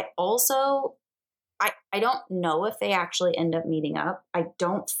also I don't know if they actually end up meeting up. I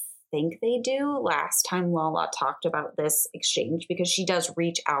don't think they do. Last time Lala talked about this exchange, because she does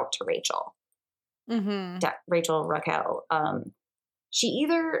reach out to Rachel. Mm-hmm. Rachel Raquel. She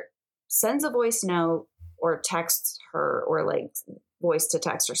either sends a voice note or texts her, or like voice to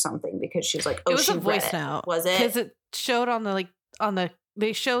text or something, because she's like, oh, it was she a voice read note. it. Was it? Because it showed on the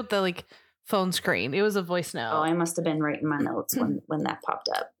they showed the like phone screen. It was a voice note. Oh, I must have been writing my notes when that popped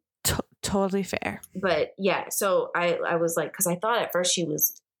up. Totally fair. But yeah, so I was like, because I thought at first she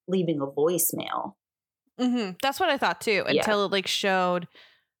was leaving a voicemail. Mm-hmm. That's what I thought too, until it like showed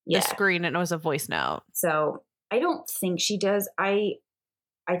the screen and it was a voice note. So I don't think she does. I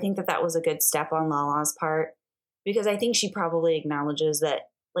think that was a good step on Lala's part, because I think she probably acknowledges that,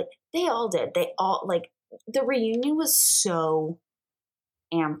 like, they all did. They all, like, the reunion was so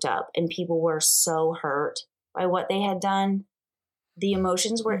amped up and people were so hurt by what they had done. The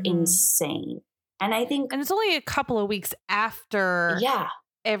emotions were insane. And I think... And it's only a couple of weeks after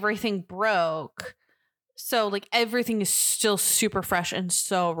everything broke. So, like, everything is still super fresh and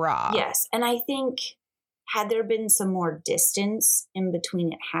so raw. Yes. And I think had there been some more distance in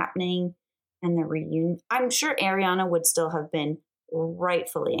between it happening and the reunion, I'm sure Ariana would still have been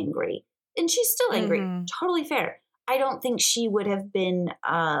rightfully angry. And she's still angry. Mm-hmm. Totally fair. I don't think she would have been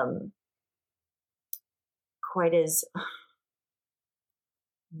quite as...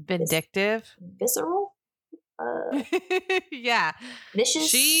 vindictive, visceral, vicious.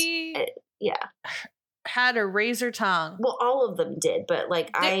 She had a razor tongue. Well, all of them did, but like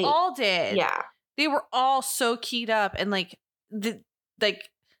they all did. Yeah, they were all so keyed up, and like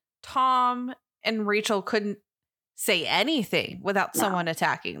Tom and Rachel couldn't say anything without someone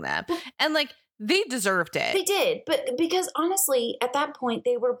attacking them, and like they deserved it. They did, but because honestly, at that point,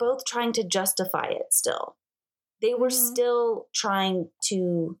 they were both trying to justify it. Still. They were still trying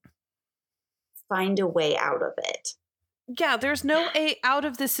to find a way out of it. Yeah, there's no way out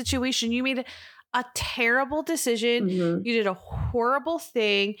of this situation. You made a terrible decision. Mm-hmm. You did a horrible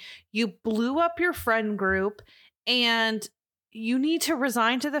thing. You blew up your friend group, and you need to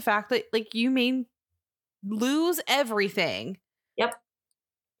resign to the fact that, like, you may lose everything. Yep.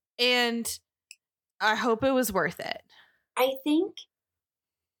 And I hope it was worth it. I think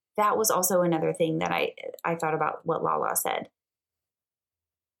that was also another thing that I thought about what Lala said.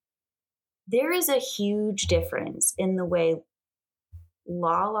 There is a huge difference in the way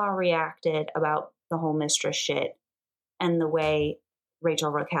Lala reacted about the whole mistress shit and the way Rachel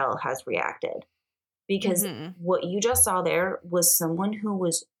Raquel has reacted. Because what you just saw there was someone who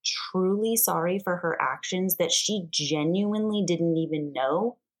was truly sorry for her actions that she genuinely didn't even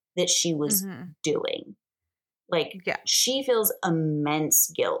know that she was doing. Like, she feels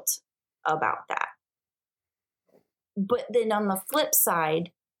immense guilt about that. But then on the flip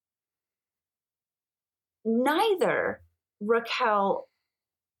side, neither Raquel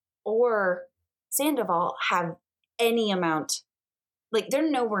or Sandoval have any amount, like,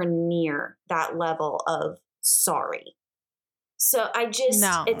 they're nowhere near that level of sorry. So I just,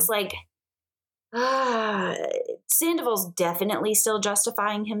 it's like, Sandoval's definitely still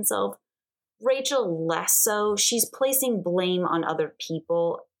justifying himself. Rachel less so. She's placing blame on other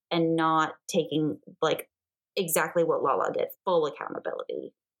people and not taking, like, exactly what Lala did, full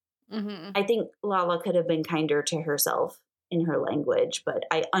accountability. I think Lala could have been kinder to herself in her language, but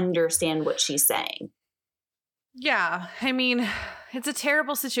I understand what she's saying. Yeah, I mean, it's a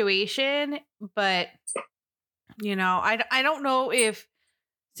terrible situation, but, you know, I don't know if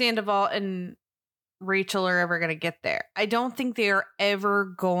Sandoval and Rachel are ever going to get there. I don't think they are ever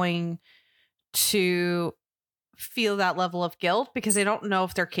going to feel that level of guilt, because I don't know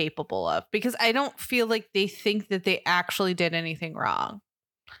if they're capable of, because I don't feel like they think that they actually did anything wrong.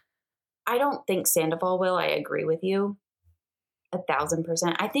 I don't think Sandoval will. I agree with you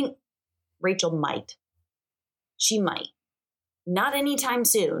 1,000%. I think Rachel might. She might. Not anytime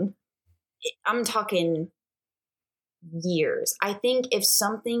soon. I'm talking years. I think if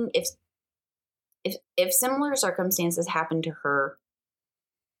similar circumstances happened to her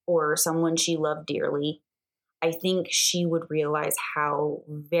or someone she loved dearly, I think she would realize how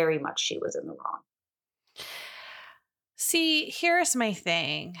very much she was in the wrong. See, here's my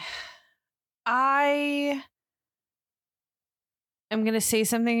thing. I am going to say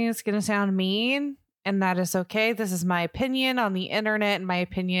something that's going to sound mean, and that is okay. This is my opinion on the internet, and my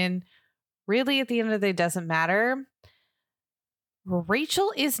opinion really at the end of the day doesn't matter.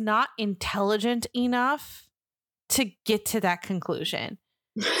 Rachel is not intelligent enough to get to that conclusion.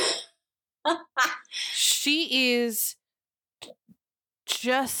 She is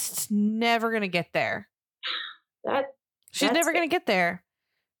just never going to get there. She's never going to get there.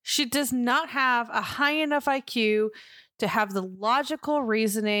 She does not have a high enough IQ to have the logical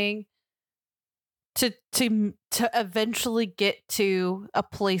reasoning to eventually get to a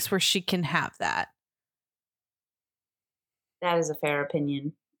place where she can have that. That is a fair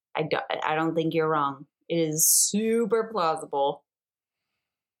opinion. I don't think you're wrong. It is super plausible.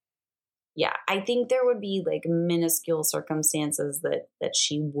 Yeah, I think there would be like minuscule circumstances that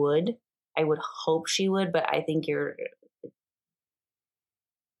she would. I would hope she would, but I think you're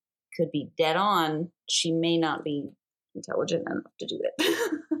could be dead on. She may not be intelligent enough to do it.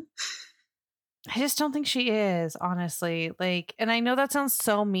 I just don't think she is, honestly. Like, and I know that sounds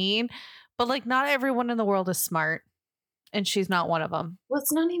so mean, but like, not everyone in the world is smart, and she's not one of them. Well,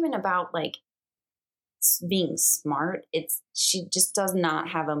 it's not even about like being smart. It's she just does not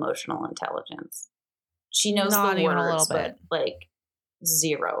have emotional intelligence. She knows Not the even a words, little bit. but like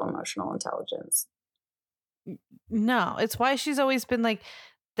zero emotional intelligence. No, it's why she's always been like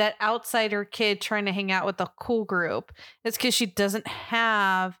that outsider kid trying to hang out with the cool group. It's because she doesn't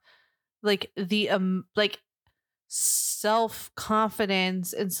have like the like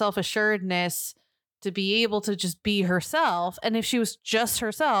self-confidence and self-assuredness to be able to just be herself. And if she was just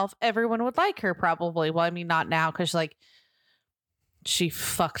herself, everyone would like her probably. Well, I mean, not now, because like she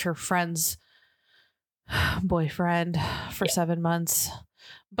fucked her friend's boyfriend for 7 months.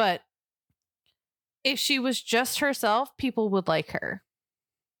 But if she was just herself, people would like her.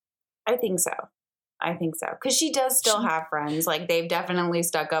 I think so. Because she does still have friends. Like they've definitely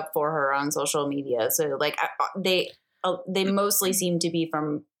stuck up for her on social media. So like they mostly seem to be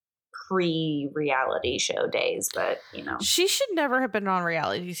from pre-reality show days, but you know, she should never have been on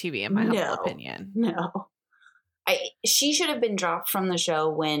reality TV, in my humble opinion. No, she should have been dropped from the show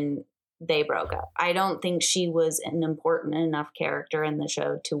when they broke up. I don't think she was an important enough character in the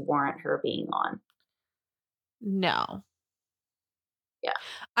show to warrant her being on. No. Yeah.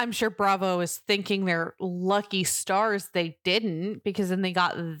 I'm sure Bravo is thinking they're lucky stars they didn't, because then they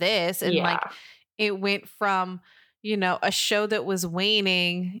got this, and like it went from, you know, a show that was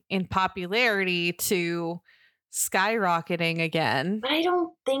waning in popularity to skyrocketing again. But I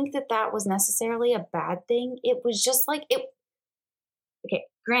don't think that was necessarily a bad thing. It was just like it. Okay,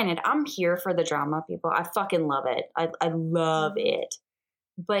 granted, I'm here for the drama, people. I fucking love it. I love it.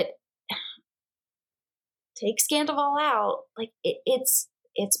 But take Scandival out, like it's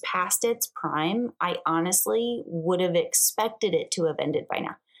past its prime. I honestly would have expected it to have ended by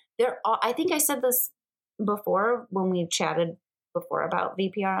now. I think I said this before when we chatted before about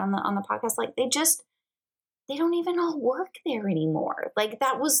VPR on the podcast. Like they don't even all work there anymore. Like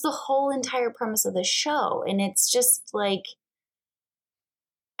that was the whole entire premise of the show, and it's just like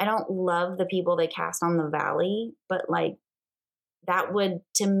I don't love the people they cast on the Valley, but like that would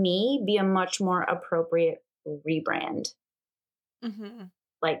to me be a much more appropriate rebrand.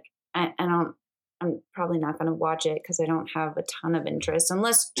 Like I'm probably not going to watch it because I don't have a ton of interest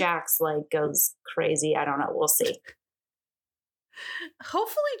unless Jax like goes crazy. I don't know. We'll see.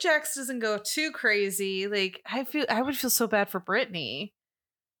 Hopefully Jax doesn't go too crazy. Like I would feel so bad for Brittany.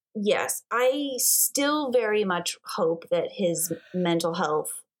 Yes, I still very much hope that his mental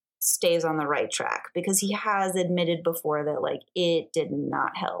health stays on the right track, because he has admitted before that like it did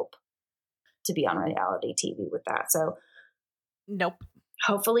not help to be on reality TV with that. So nope.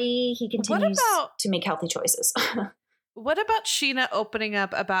 Hopefully he continues to make healthy choices. What about Sheena opening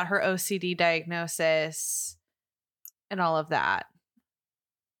up about her OCD diagnosis and all of that?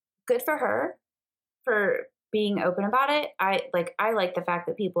 Good for her for being open about it. I like the fact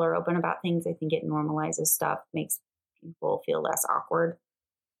that people are open about things. I think it normalizes stuff, makes people feel less awkward.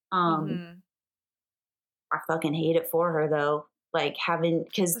 I fucking hate it for her though. Like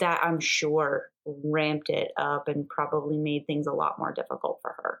because that I'm sure ramped it up and probably made things a lot more difficult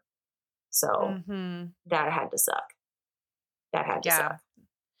for her. So that had to suck. That had to suck.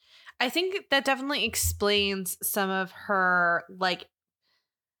 I think that definitely explains some of her, like,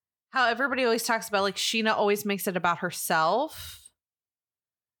 how everybody always talks about, like, Sheena always makes it about herself.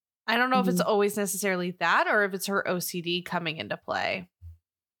 I don't know if it's always necessarily that or if it's her OCD coming into play.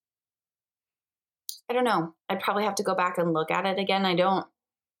 I don't know. I'd probably have to go back and look at it again.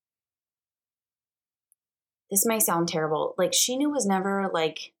 This may sound terrible. Like, Sheena was never,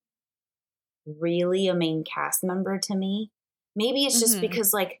 like, really a main cast member to me. Maybe it's just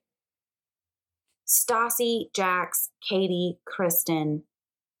because, like, Stassi, Jax, Katie, Kristen,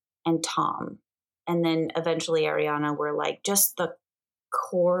 and Tom, and then eventually Ariana were, like, just the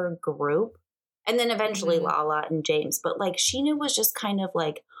core group. And then eventually Lala and James. But, like, Sheena was just kind of,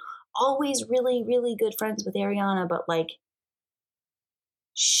 like, always really, really good friends with Ariana, but, like,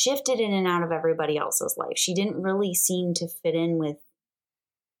 shifted in and out of everybody else's life. She didn't really seem to fit in with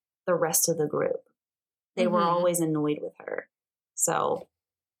the rest of the group. They were always annoyed with her. So,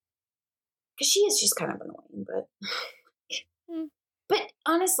 because she is just kind of annoying, but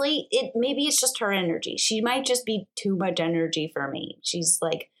honestly, maybe it's just her energy. She might just be too much energy for me. She's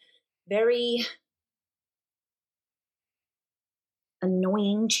like very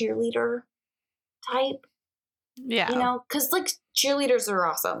annoying cheerleader type. Yeah. You know, because like cheerleaders are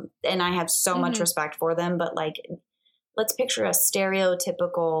awesome and I have so much respect for them. But like, let's picture a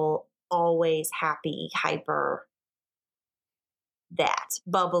stereotypical, always happy, hyper, that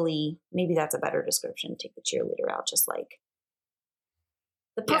bubbly. Maybe that's a better description. Take the cheerleader out, just like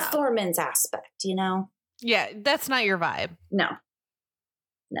the performance aspect, you know? Yeah, that's not your vibe. No.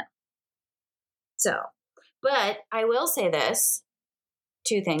 So, but I will say this.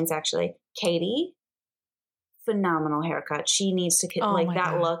 2 things, actually. Katie, phenomenal haircut. She needs to, that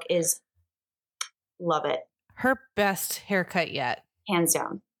God. Look is, love it. Her best haircut yet. Hands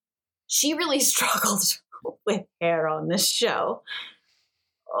down. She really struggled with hair on this show.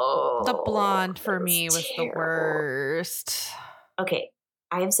 Oh. The blonde for me was terrible. The worst. Okay.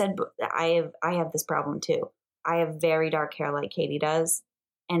 I have said, I have this problem too. I have very dark hair like Katie does.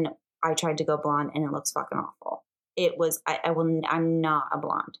 And I tried to go blonde and it looks fucking awful. It was, I'm not a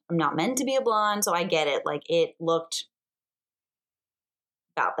blonde. I'm not meant to be a blonde. So I get it. Like it looked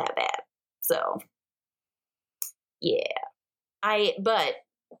about that bad. So yeah, but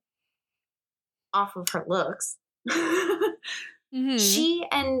off of her looks, she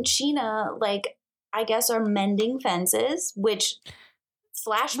and Sheena, like, I guess are mending fences, which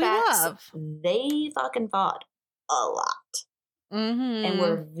flashbacks, they fucking fought a lot. And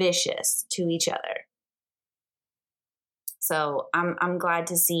were vicious to each other. So I'm glad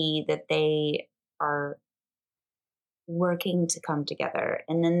to see that they are working to come together.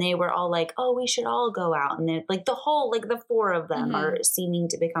 And then they were all like, oh, we should all go out. And then like the 4 of them are seeming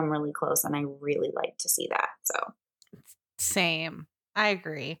to become really close. And I really like to see that. So same. I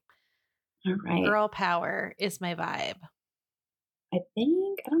agree. All right. Girl power is my vibe. I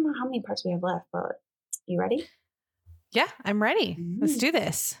don't know how many parts we have left, but you ready? Yeah, I'm ready. Let's do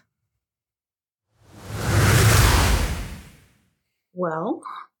this. Well,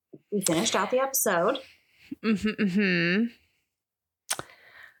 we finished out the episode. Where do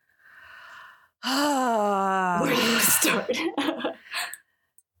you start?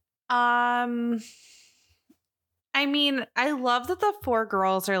 I mean, I love that the 4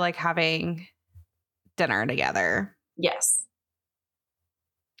 girls are like having dinner together. Yes.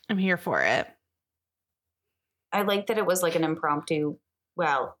 I'm here for it. I like that it was like an impromptu.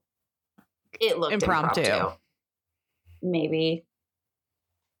 Well, it looked impromptu. Maybe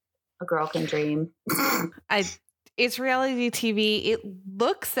a girl can dream. It's reality TV. It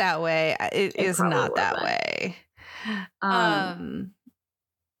looks that way. It is not that way. The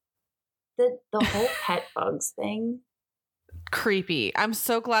whole pet bugs thing. Creepy. I'm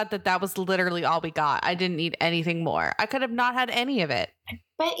so glad that was literally all we got. I didn't need anything more. I could have not had any of it. I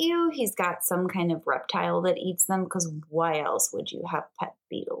bet you he's got some kind of reptile that eats them, because why else would you have pet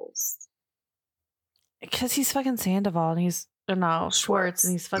beetles? Because he's fucking Sandoval and he's Schwartz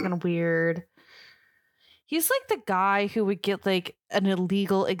and he's fucking weird. He's like the guy who would get like an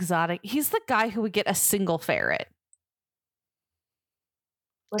illegal exotic. He's the guy who would get a single ferret.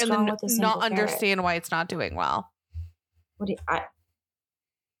 What's wrong with the single ferret? Understand why it's not doing well.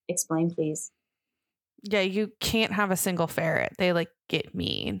 Explain, please. Yeah, you can't have a single ferret. They like get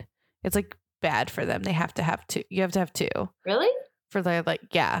mean. It's like bad for them. They have to have 2. You have to have 2. Really? For their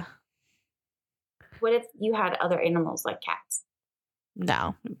yeah. What if you had other animals like cats?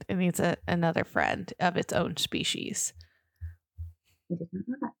 No, it needs another friend of its own species. I did not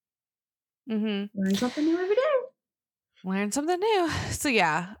know that. Learn something new every day. Learn something new. So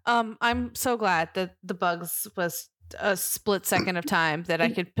yeah, I'm so glad that the bugs was a split second of time that I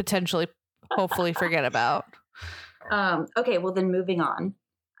could potentially, hopefully, forget about. Okay, well then moving on.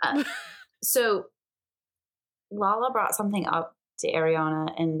 So Lala brought something up to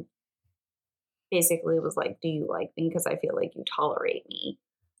Ariana and basically was like, do you like me? Because I feel like you tolerate me.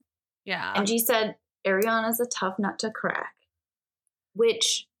 Yeah. And she said, Ariana's a tough nut to crack,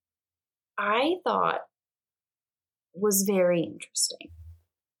 which I thought was very interesting.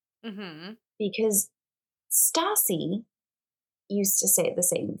 Because Stassi used to say the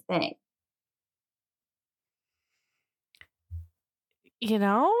same thing. You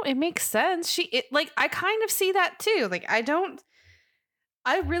know, it makes sense. I kind of see that too. Like,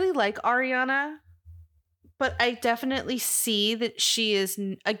 I really like Ariana, but I definitely see that she is,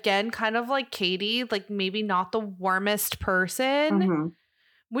 again, kind of like Katie, like maybe not the warmest person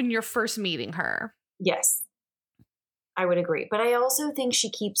when you're first meeting her. Yes. I would agree. But I also think she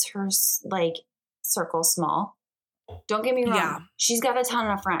keeps her like circle small. Don't get me wrong. Yeah. She's got a ton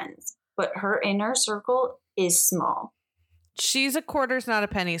of friends, but her inner circle is small. She's a quarters, not a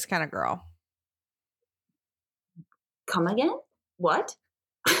pennies kind of girl. Come again? What?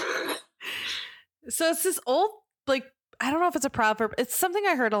 So it's this old, like, I don't know if it's a proverb. It's something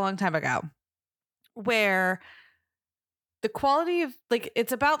I heard a long time ago where the quality of, like,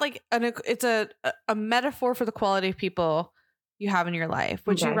 it's about like, it's a metaphor for the quality of people you have in your life.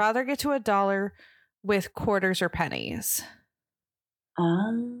 Would you rather get to a dollar with quarters or pennies?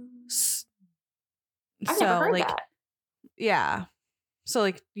 I've never heard that. Yeah. So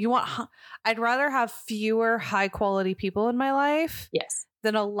like I'd rather have fewer high quality people in my life. Yes.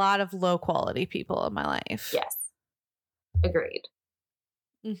 Than a lot of low quality people in my life. Yes. Agreed.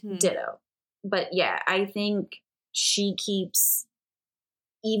 Mm-hmm. Ditto. But yeah, I think she keeps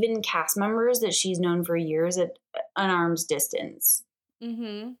even cast members that she's known for years at an arm's distance.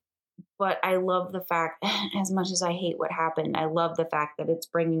 Mm-hmm. But I love the fact, as much as I hate what happened, I love the fact that it's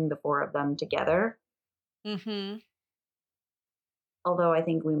bringing the four of them together. Mm-hmm. Although I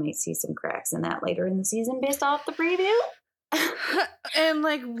think we might see some cracks in that later in the season based off the preview. And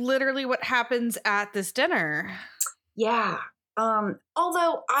like literally what happens at this dinner. Yeah.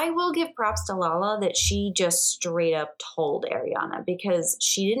 Although I will give props to Lala that she just straight up told Ariana because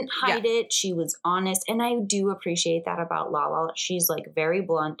she didn't hide it. She was honest. And I do appreciate that about Lala. She's like very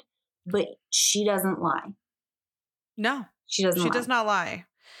blunt, but she doesn't lie. No. She doesn't lie. She does not lie.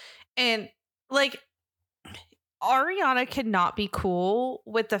 And like Ariana cannot be cool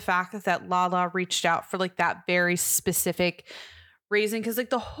with the fact that Lala reached out for like that very specific reason. Cause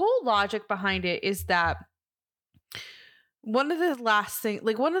like the whole logic behind it is that one of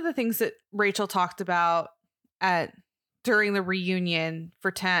the things that Rachel talked about during the reunion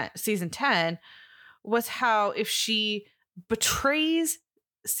for season 10 was how if she betrays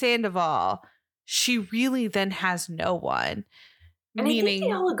Sandoval, she really then has no one. And I think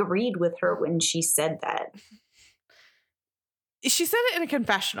they all agreed with her when she said that. She said it in a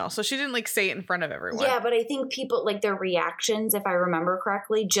confessional, so she didn't like say it in front of everyone. Yeah, but I think people, like their reactions, if I remember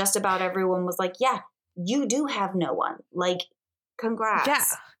correctly, just about everyone was like, yeah, you do have no one. Like, congrats. Yeah.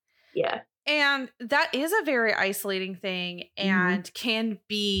 Yeah. And that is a very isolating thing and can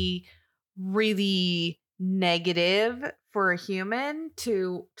be really negative for a human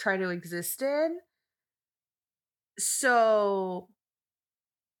to try to exist in. So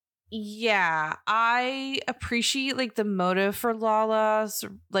yeah, I appreciate like the motive for Lala's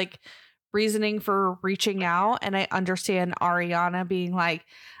like reasoning for reaching out. And I understand Ariana being like,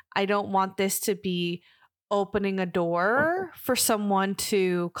 I don't want this to be opening a door for someone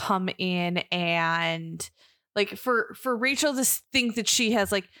to come in and like for Rachel to think that she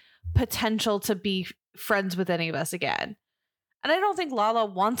has like potential to be friends with any of us again. And I don't think Lala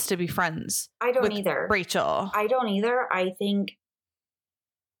wants to be friends. I don't either. Rachel. I don't either. I think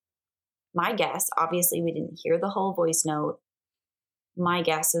my guess, obviously we didn't hear the whole voice note. My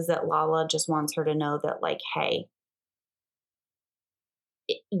guess is that Lala just wants her to know that like, hey,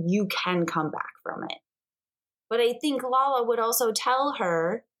 you can come back from it. But I think Lala would also tell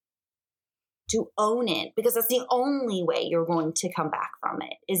her to own it because that's the only way you're going to come back from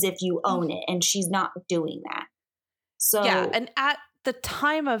it is if you own it. And she's not doing that. So yeah. And at the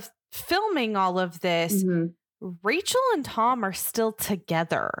time of filming all of this, Rachel and Tom are still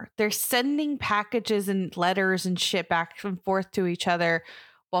together. They're sending packages and letters and shit back and forth to each other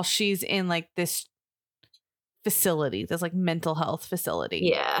while she's in like this facility, this like mental health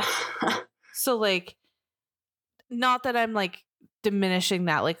facility. Yeah. So like, not that I'm like diminishing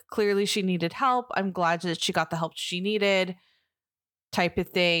that. Like clearly she needed help. I'm glad that she got the help she needed type of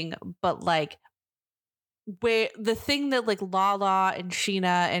thing. But like where the thing that like Lala and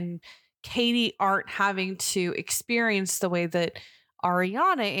Sheena and Katie aren't having to experience the way that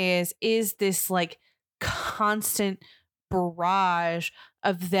Ariana is this like constant barrage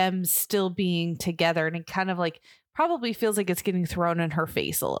of them still being together. And it kind of like probably feels like it's getting thrown in her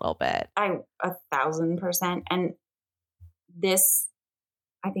face a little bit. 1,000%. And this,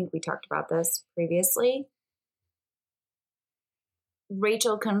 I think we talked about this previously.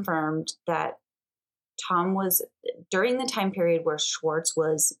 Rachel confirmed that Tom was, during the time period where Schwartz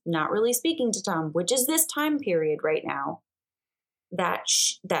was not really speaking to Tom, which is this time period right now, that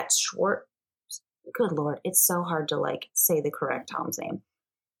Schwartz, good Lord, it's so hard to like say the correct Tom's name.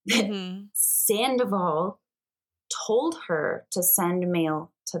 Sandoval told her to send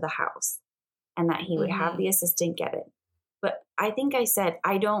mail to the house and that he would have the assistant get it. But I think I said,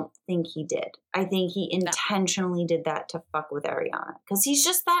 I don't think he did. I think he intentionally did that to fuck with Ariana because he's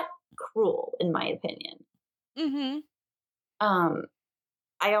just that cruel, in my opinion.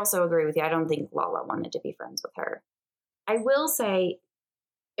 I also agree with you. I don't think Lala wanted to be friends with her. I will say,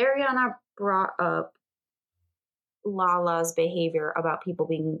 Ariana brought up Lala's behavior about people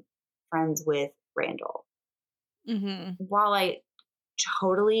being friends with Randall. Mm-hmm. While I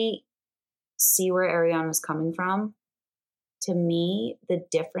totally see where Ariana's coming from, to me, the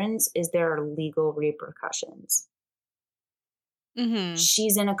difference is there are legal repercussions. Mm-hmm.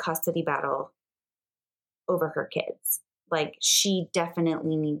 She's in a custody battle over her kids. Like, she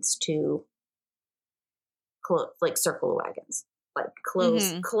definitely needs to circle the wagons. Like,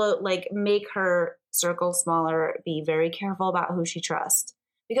 like, make her circle smaller, be very careful about who she trusts.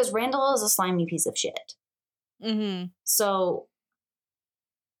 Because Randall is a slimy piece of shit. Mm-hmm. So,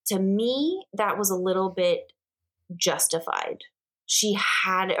 to me, that was a little bit justified. She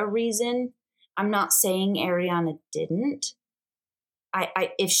had a reason. I'm not saying Ariana didn't.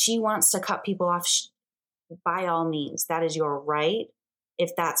 If she wants to cut people off, by all means, that is your right.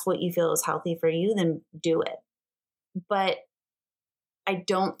 If that's what you feel is healthy for you, then do it. But I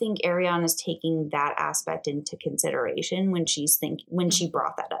don't think Ariana's taking that aspect into consideration when she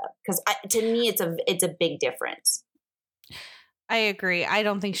brought that up. Because to me, it's a big difference. I agree. I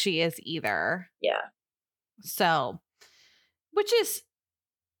don't think she is either. Yeah. So, which is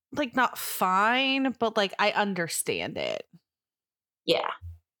like not fine, but like I understand it. Yeah.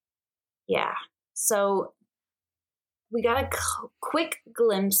 Yeah. So we got a quick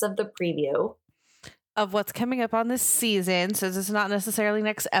glimpse of the preview of what's coming up on this season. So this is not necessarily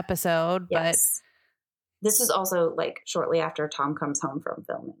next episode, yes. But this is also like shortly after Tom comes home from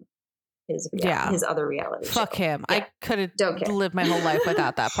filming his other reality show. Fuck him. Yeah. I could have lived my whole life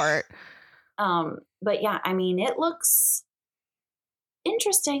without that part. But yeah, I mean, it looks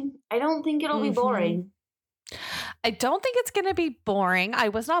interesting. I don't think it'll be boring. I don't think it's going to be boring. I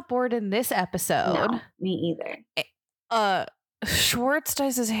was not bored in this episode. No, me either. Schwartz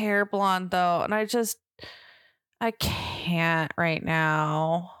dyes his hair blonde though, and I can't right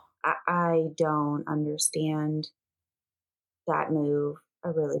now. I don't understand that move. I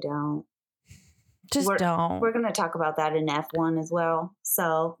really don't. Don't. We're going to talk about that in F1 as well.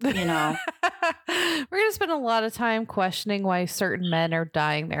 So, you know. We're going to spend a lot of time questioning why certain men are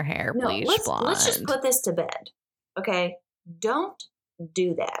dyeing their hair bleach blonde. Let's just put this to bed. Okay? Don't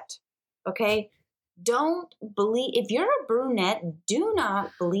do that. Okay? Don't bleach. If you're a brunette, do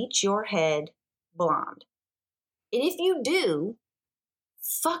not bleach your head blonde. And if you do,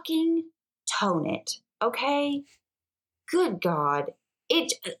 fucking tone it. Okay? Good God.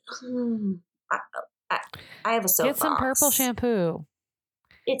 I have a soapbox. Get some purple shampoo.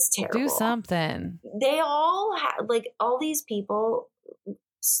 It's terrible. Do something. They all have, like, all these people,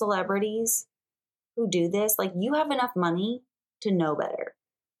 celebrities who do this, like, you have enough money to know better.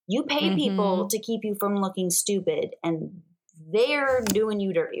 You pay people to keep you from looking stupid, and they're doing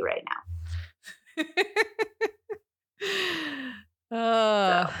you dirty right now.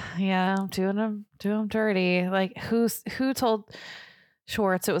 Yeah, doing them dirty. Like, who told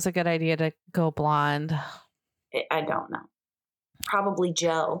Schwartz it was a good idea to go blonde? I don't know. Probably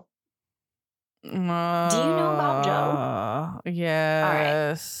Joe. Do you know about Joe?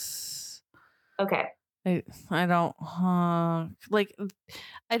 Yes. All right. Okay. I don't I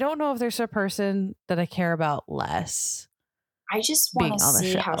don't know if there's a person that I care about less. I just want to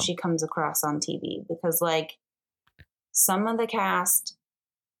see how she comes across on TV, because like some of the cast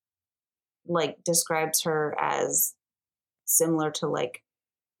like describes her as similar to like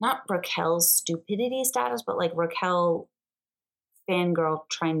not Raquel's stupidity status, but like Raquel fangirl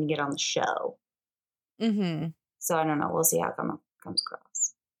trying to get on the show. So I don't know. We'll see how it comes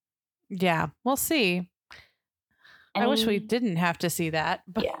across. Yeah, we'll see. I wish we didn't have to see that.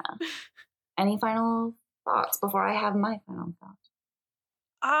 But. Yeah. Any final thoughts before I have my final thoughts?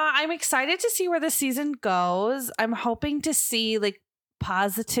 I'm excited to see where the season goes. I'm hoping to see like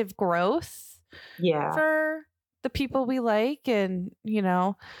positive growth. Yeah. For the people we like, and you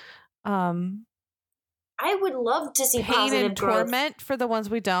know, I would love to see pain positive and torment growth for the ones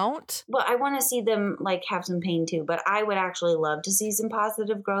we don't. Well, I want to see them like have some pain too, but I would actually love to see some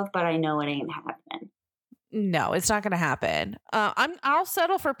positive growth, but I know it ain't happening. No, it's not going to happen. I'll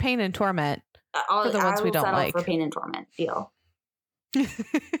settle for pain and torment for the ones we don't like. For pain and torment. Deal.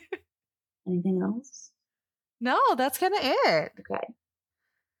 Anything else? No, that's kind of it. Okay.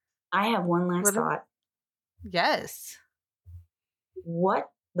 I have one last thought. Yes.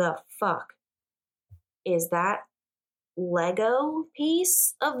 What the fuck is that Lego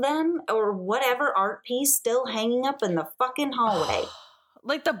piece of them or whatever art piece still hanging up in the fucking hallway?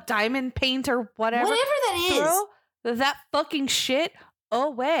 Like the diamond paint or whatever. Whatever that is. Throw that fucking shit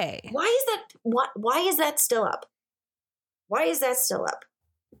away. Why is that still up? Why is that still up?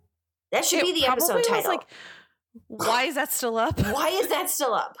 That should be the episode title. Like, why is that still up? Why is that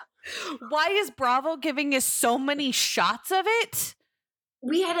still up? Why is Bravo giving us so many shots of it?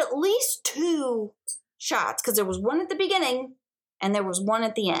 We had at least 2 shots because there was one at the beginning and there was one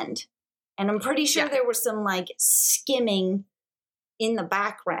at the end. And I'm pretty sure there was some like skimming in the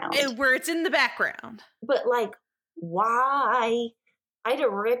background. Where it's in the background. But like, why? I'd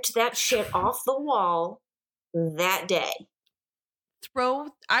have ripped that shit off the wall that day.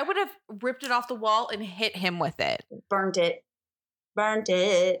 I would have ripped it off the wall and hit him with it. Burnt it.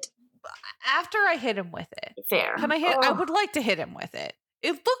 After I hit him with it. Fair. Can I hit? I would like to hit him with it.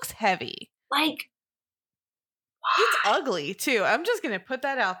 It looks heavy. Like, why? It's ugly too. I'm just going to put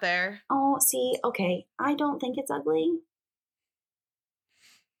that out there. Oh, see, okay. I don't think it's ugly.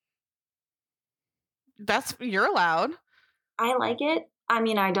 You're allowed. I like it. I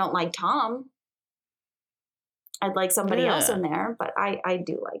mean, I don't like Tom. I'd like somebody else in there, but I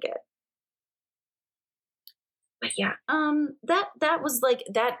do like it. But yeah, that was like,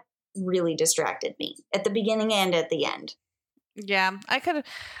 that really distracted me at the beginning and at the end. Yeah, I don't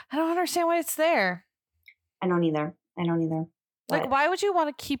understand why it's there. I don't either. Like, why would you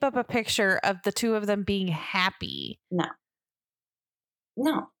want to keep up a picture of the 2 of them being happy?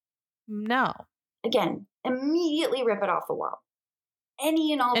 No. Again, immediately rip it off the wall.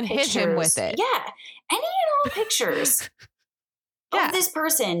 Any and all and pictures. Hit him with it. Yeah. Any and all pictures of this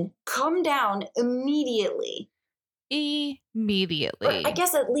person come down immediately. Or I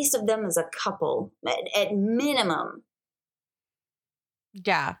guess at least of them as a couple, at minimum.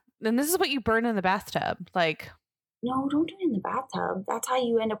 Yeah. And this is what you burn in the bathtub. Like, no, don't do it in the bathtub. That's how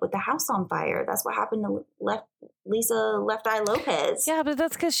you end up with the house on fire. That's what happened to Lisa Left Eye Lopez. Yeah, but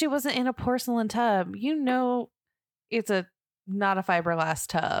that's because she wasn't in a porcelain tub. You know, it's not a fiberglass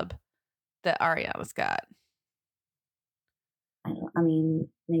tub that Ariana's got. I mean,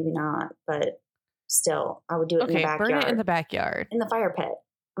 maybe not, but still, I would do it in the backyard. Burn it in the backyard. In the fire pit.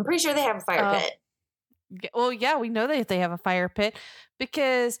 I'm pretty sure they have a fire pit. Well, yeah, we know that they have a fire pit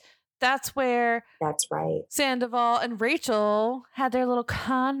because that's where Sandoval and Rachel had their little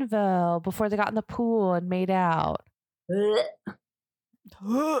convo before they got in the pool and made out.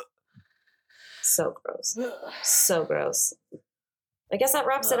 So gross. So gross. I guess that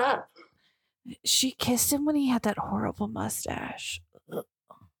wraps it up. She kissed him when he had that horrible mustache.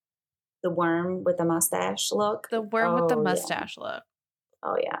 The worm with the mustache look? The worm with the mustache look.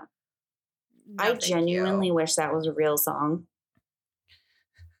 Oh, yeah. No, I genuinely wish that was a real song.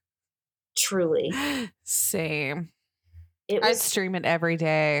 Truly. Same. I'd stream it every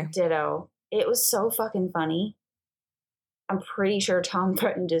day. Ditto. It was so fucking funny. I'm pretty sure Tom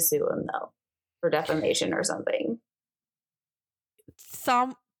threatened to sue him, though, for defamation or something.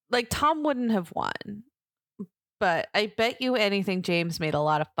 Tom wouldn't have won. But I bet you anything James made a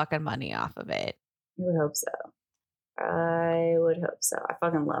lot of fucking money off of it. I would hope so. I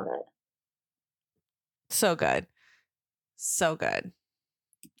fucking love it. So good. So good.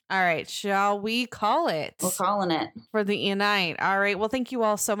 All right. Shall we call it? We're calling it. For the night. All right. Well, thank you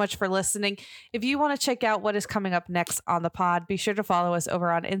all so much for listening. If you want to check out what is coming up next on the pod, be sure to follow us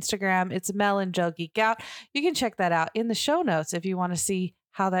over on Instagram. It's Mel and Jill Geek Out. You can check that out in the show notes if you want to see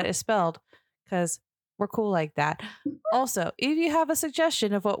how that is spelled, because we're cool like that. Also, if you have a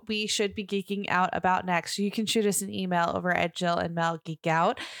suggestion of what we should be geeking out about next, you can shoot us an email over at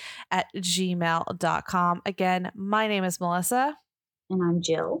jillandmelgeekout@gmail.com. Again, my name is Melissa. And I'm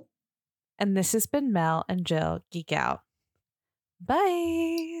Jill. And this has been Mel and Jill Geek Out.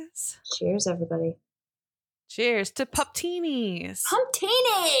 Bye. Cheers, everybody. Cheers to Pumptinis.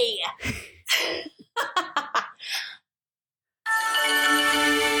 Pumptini!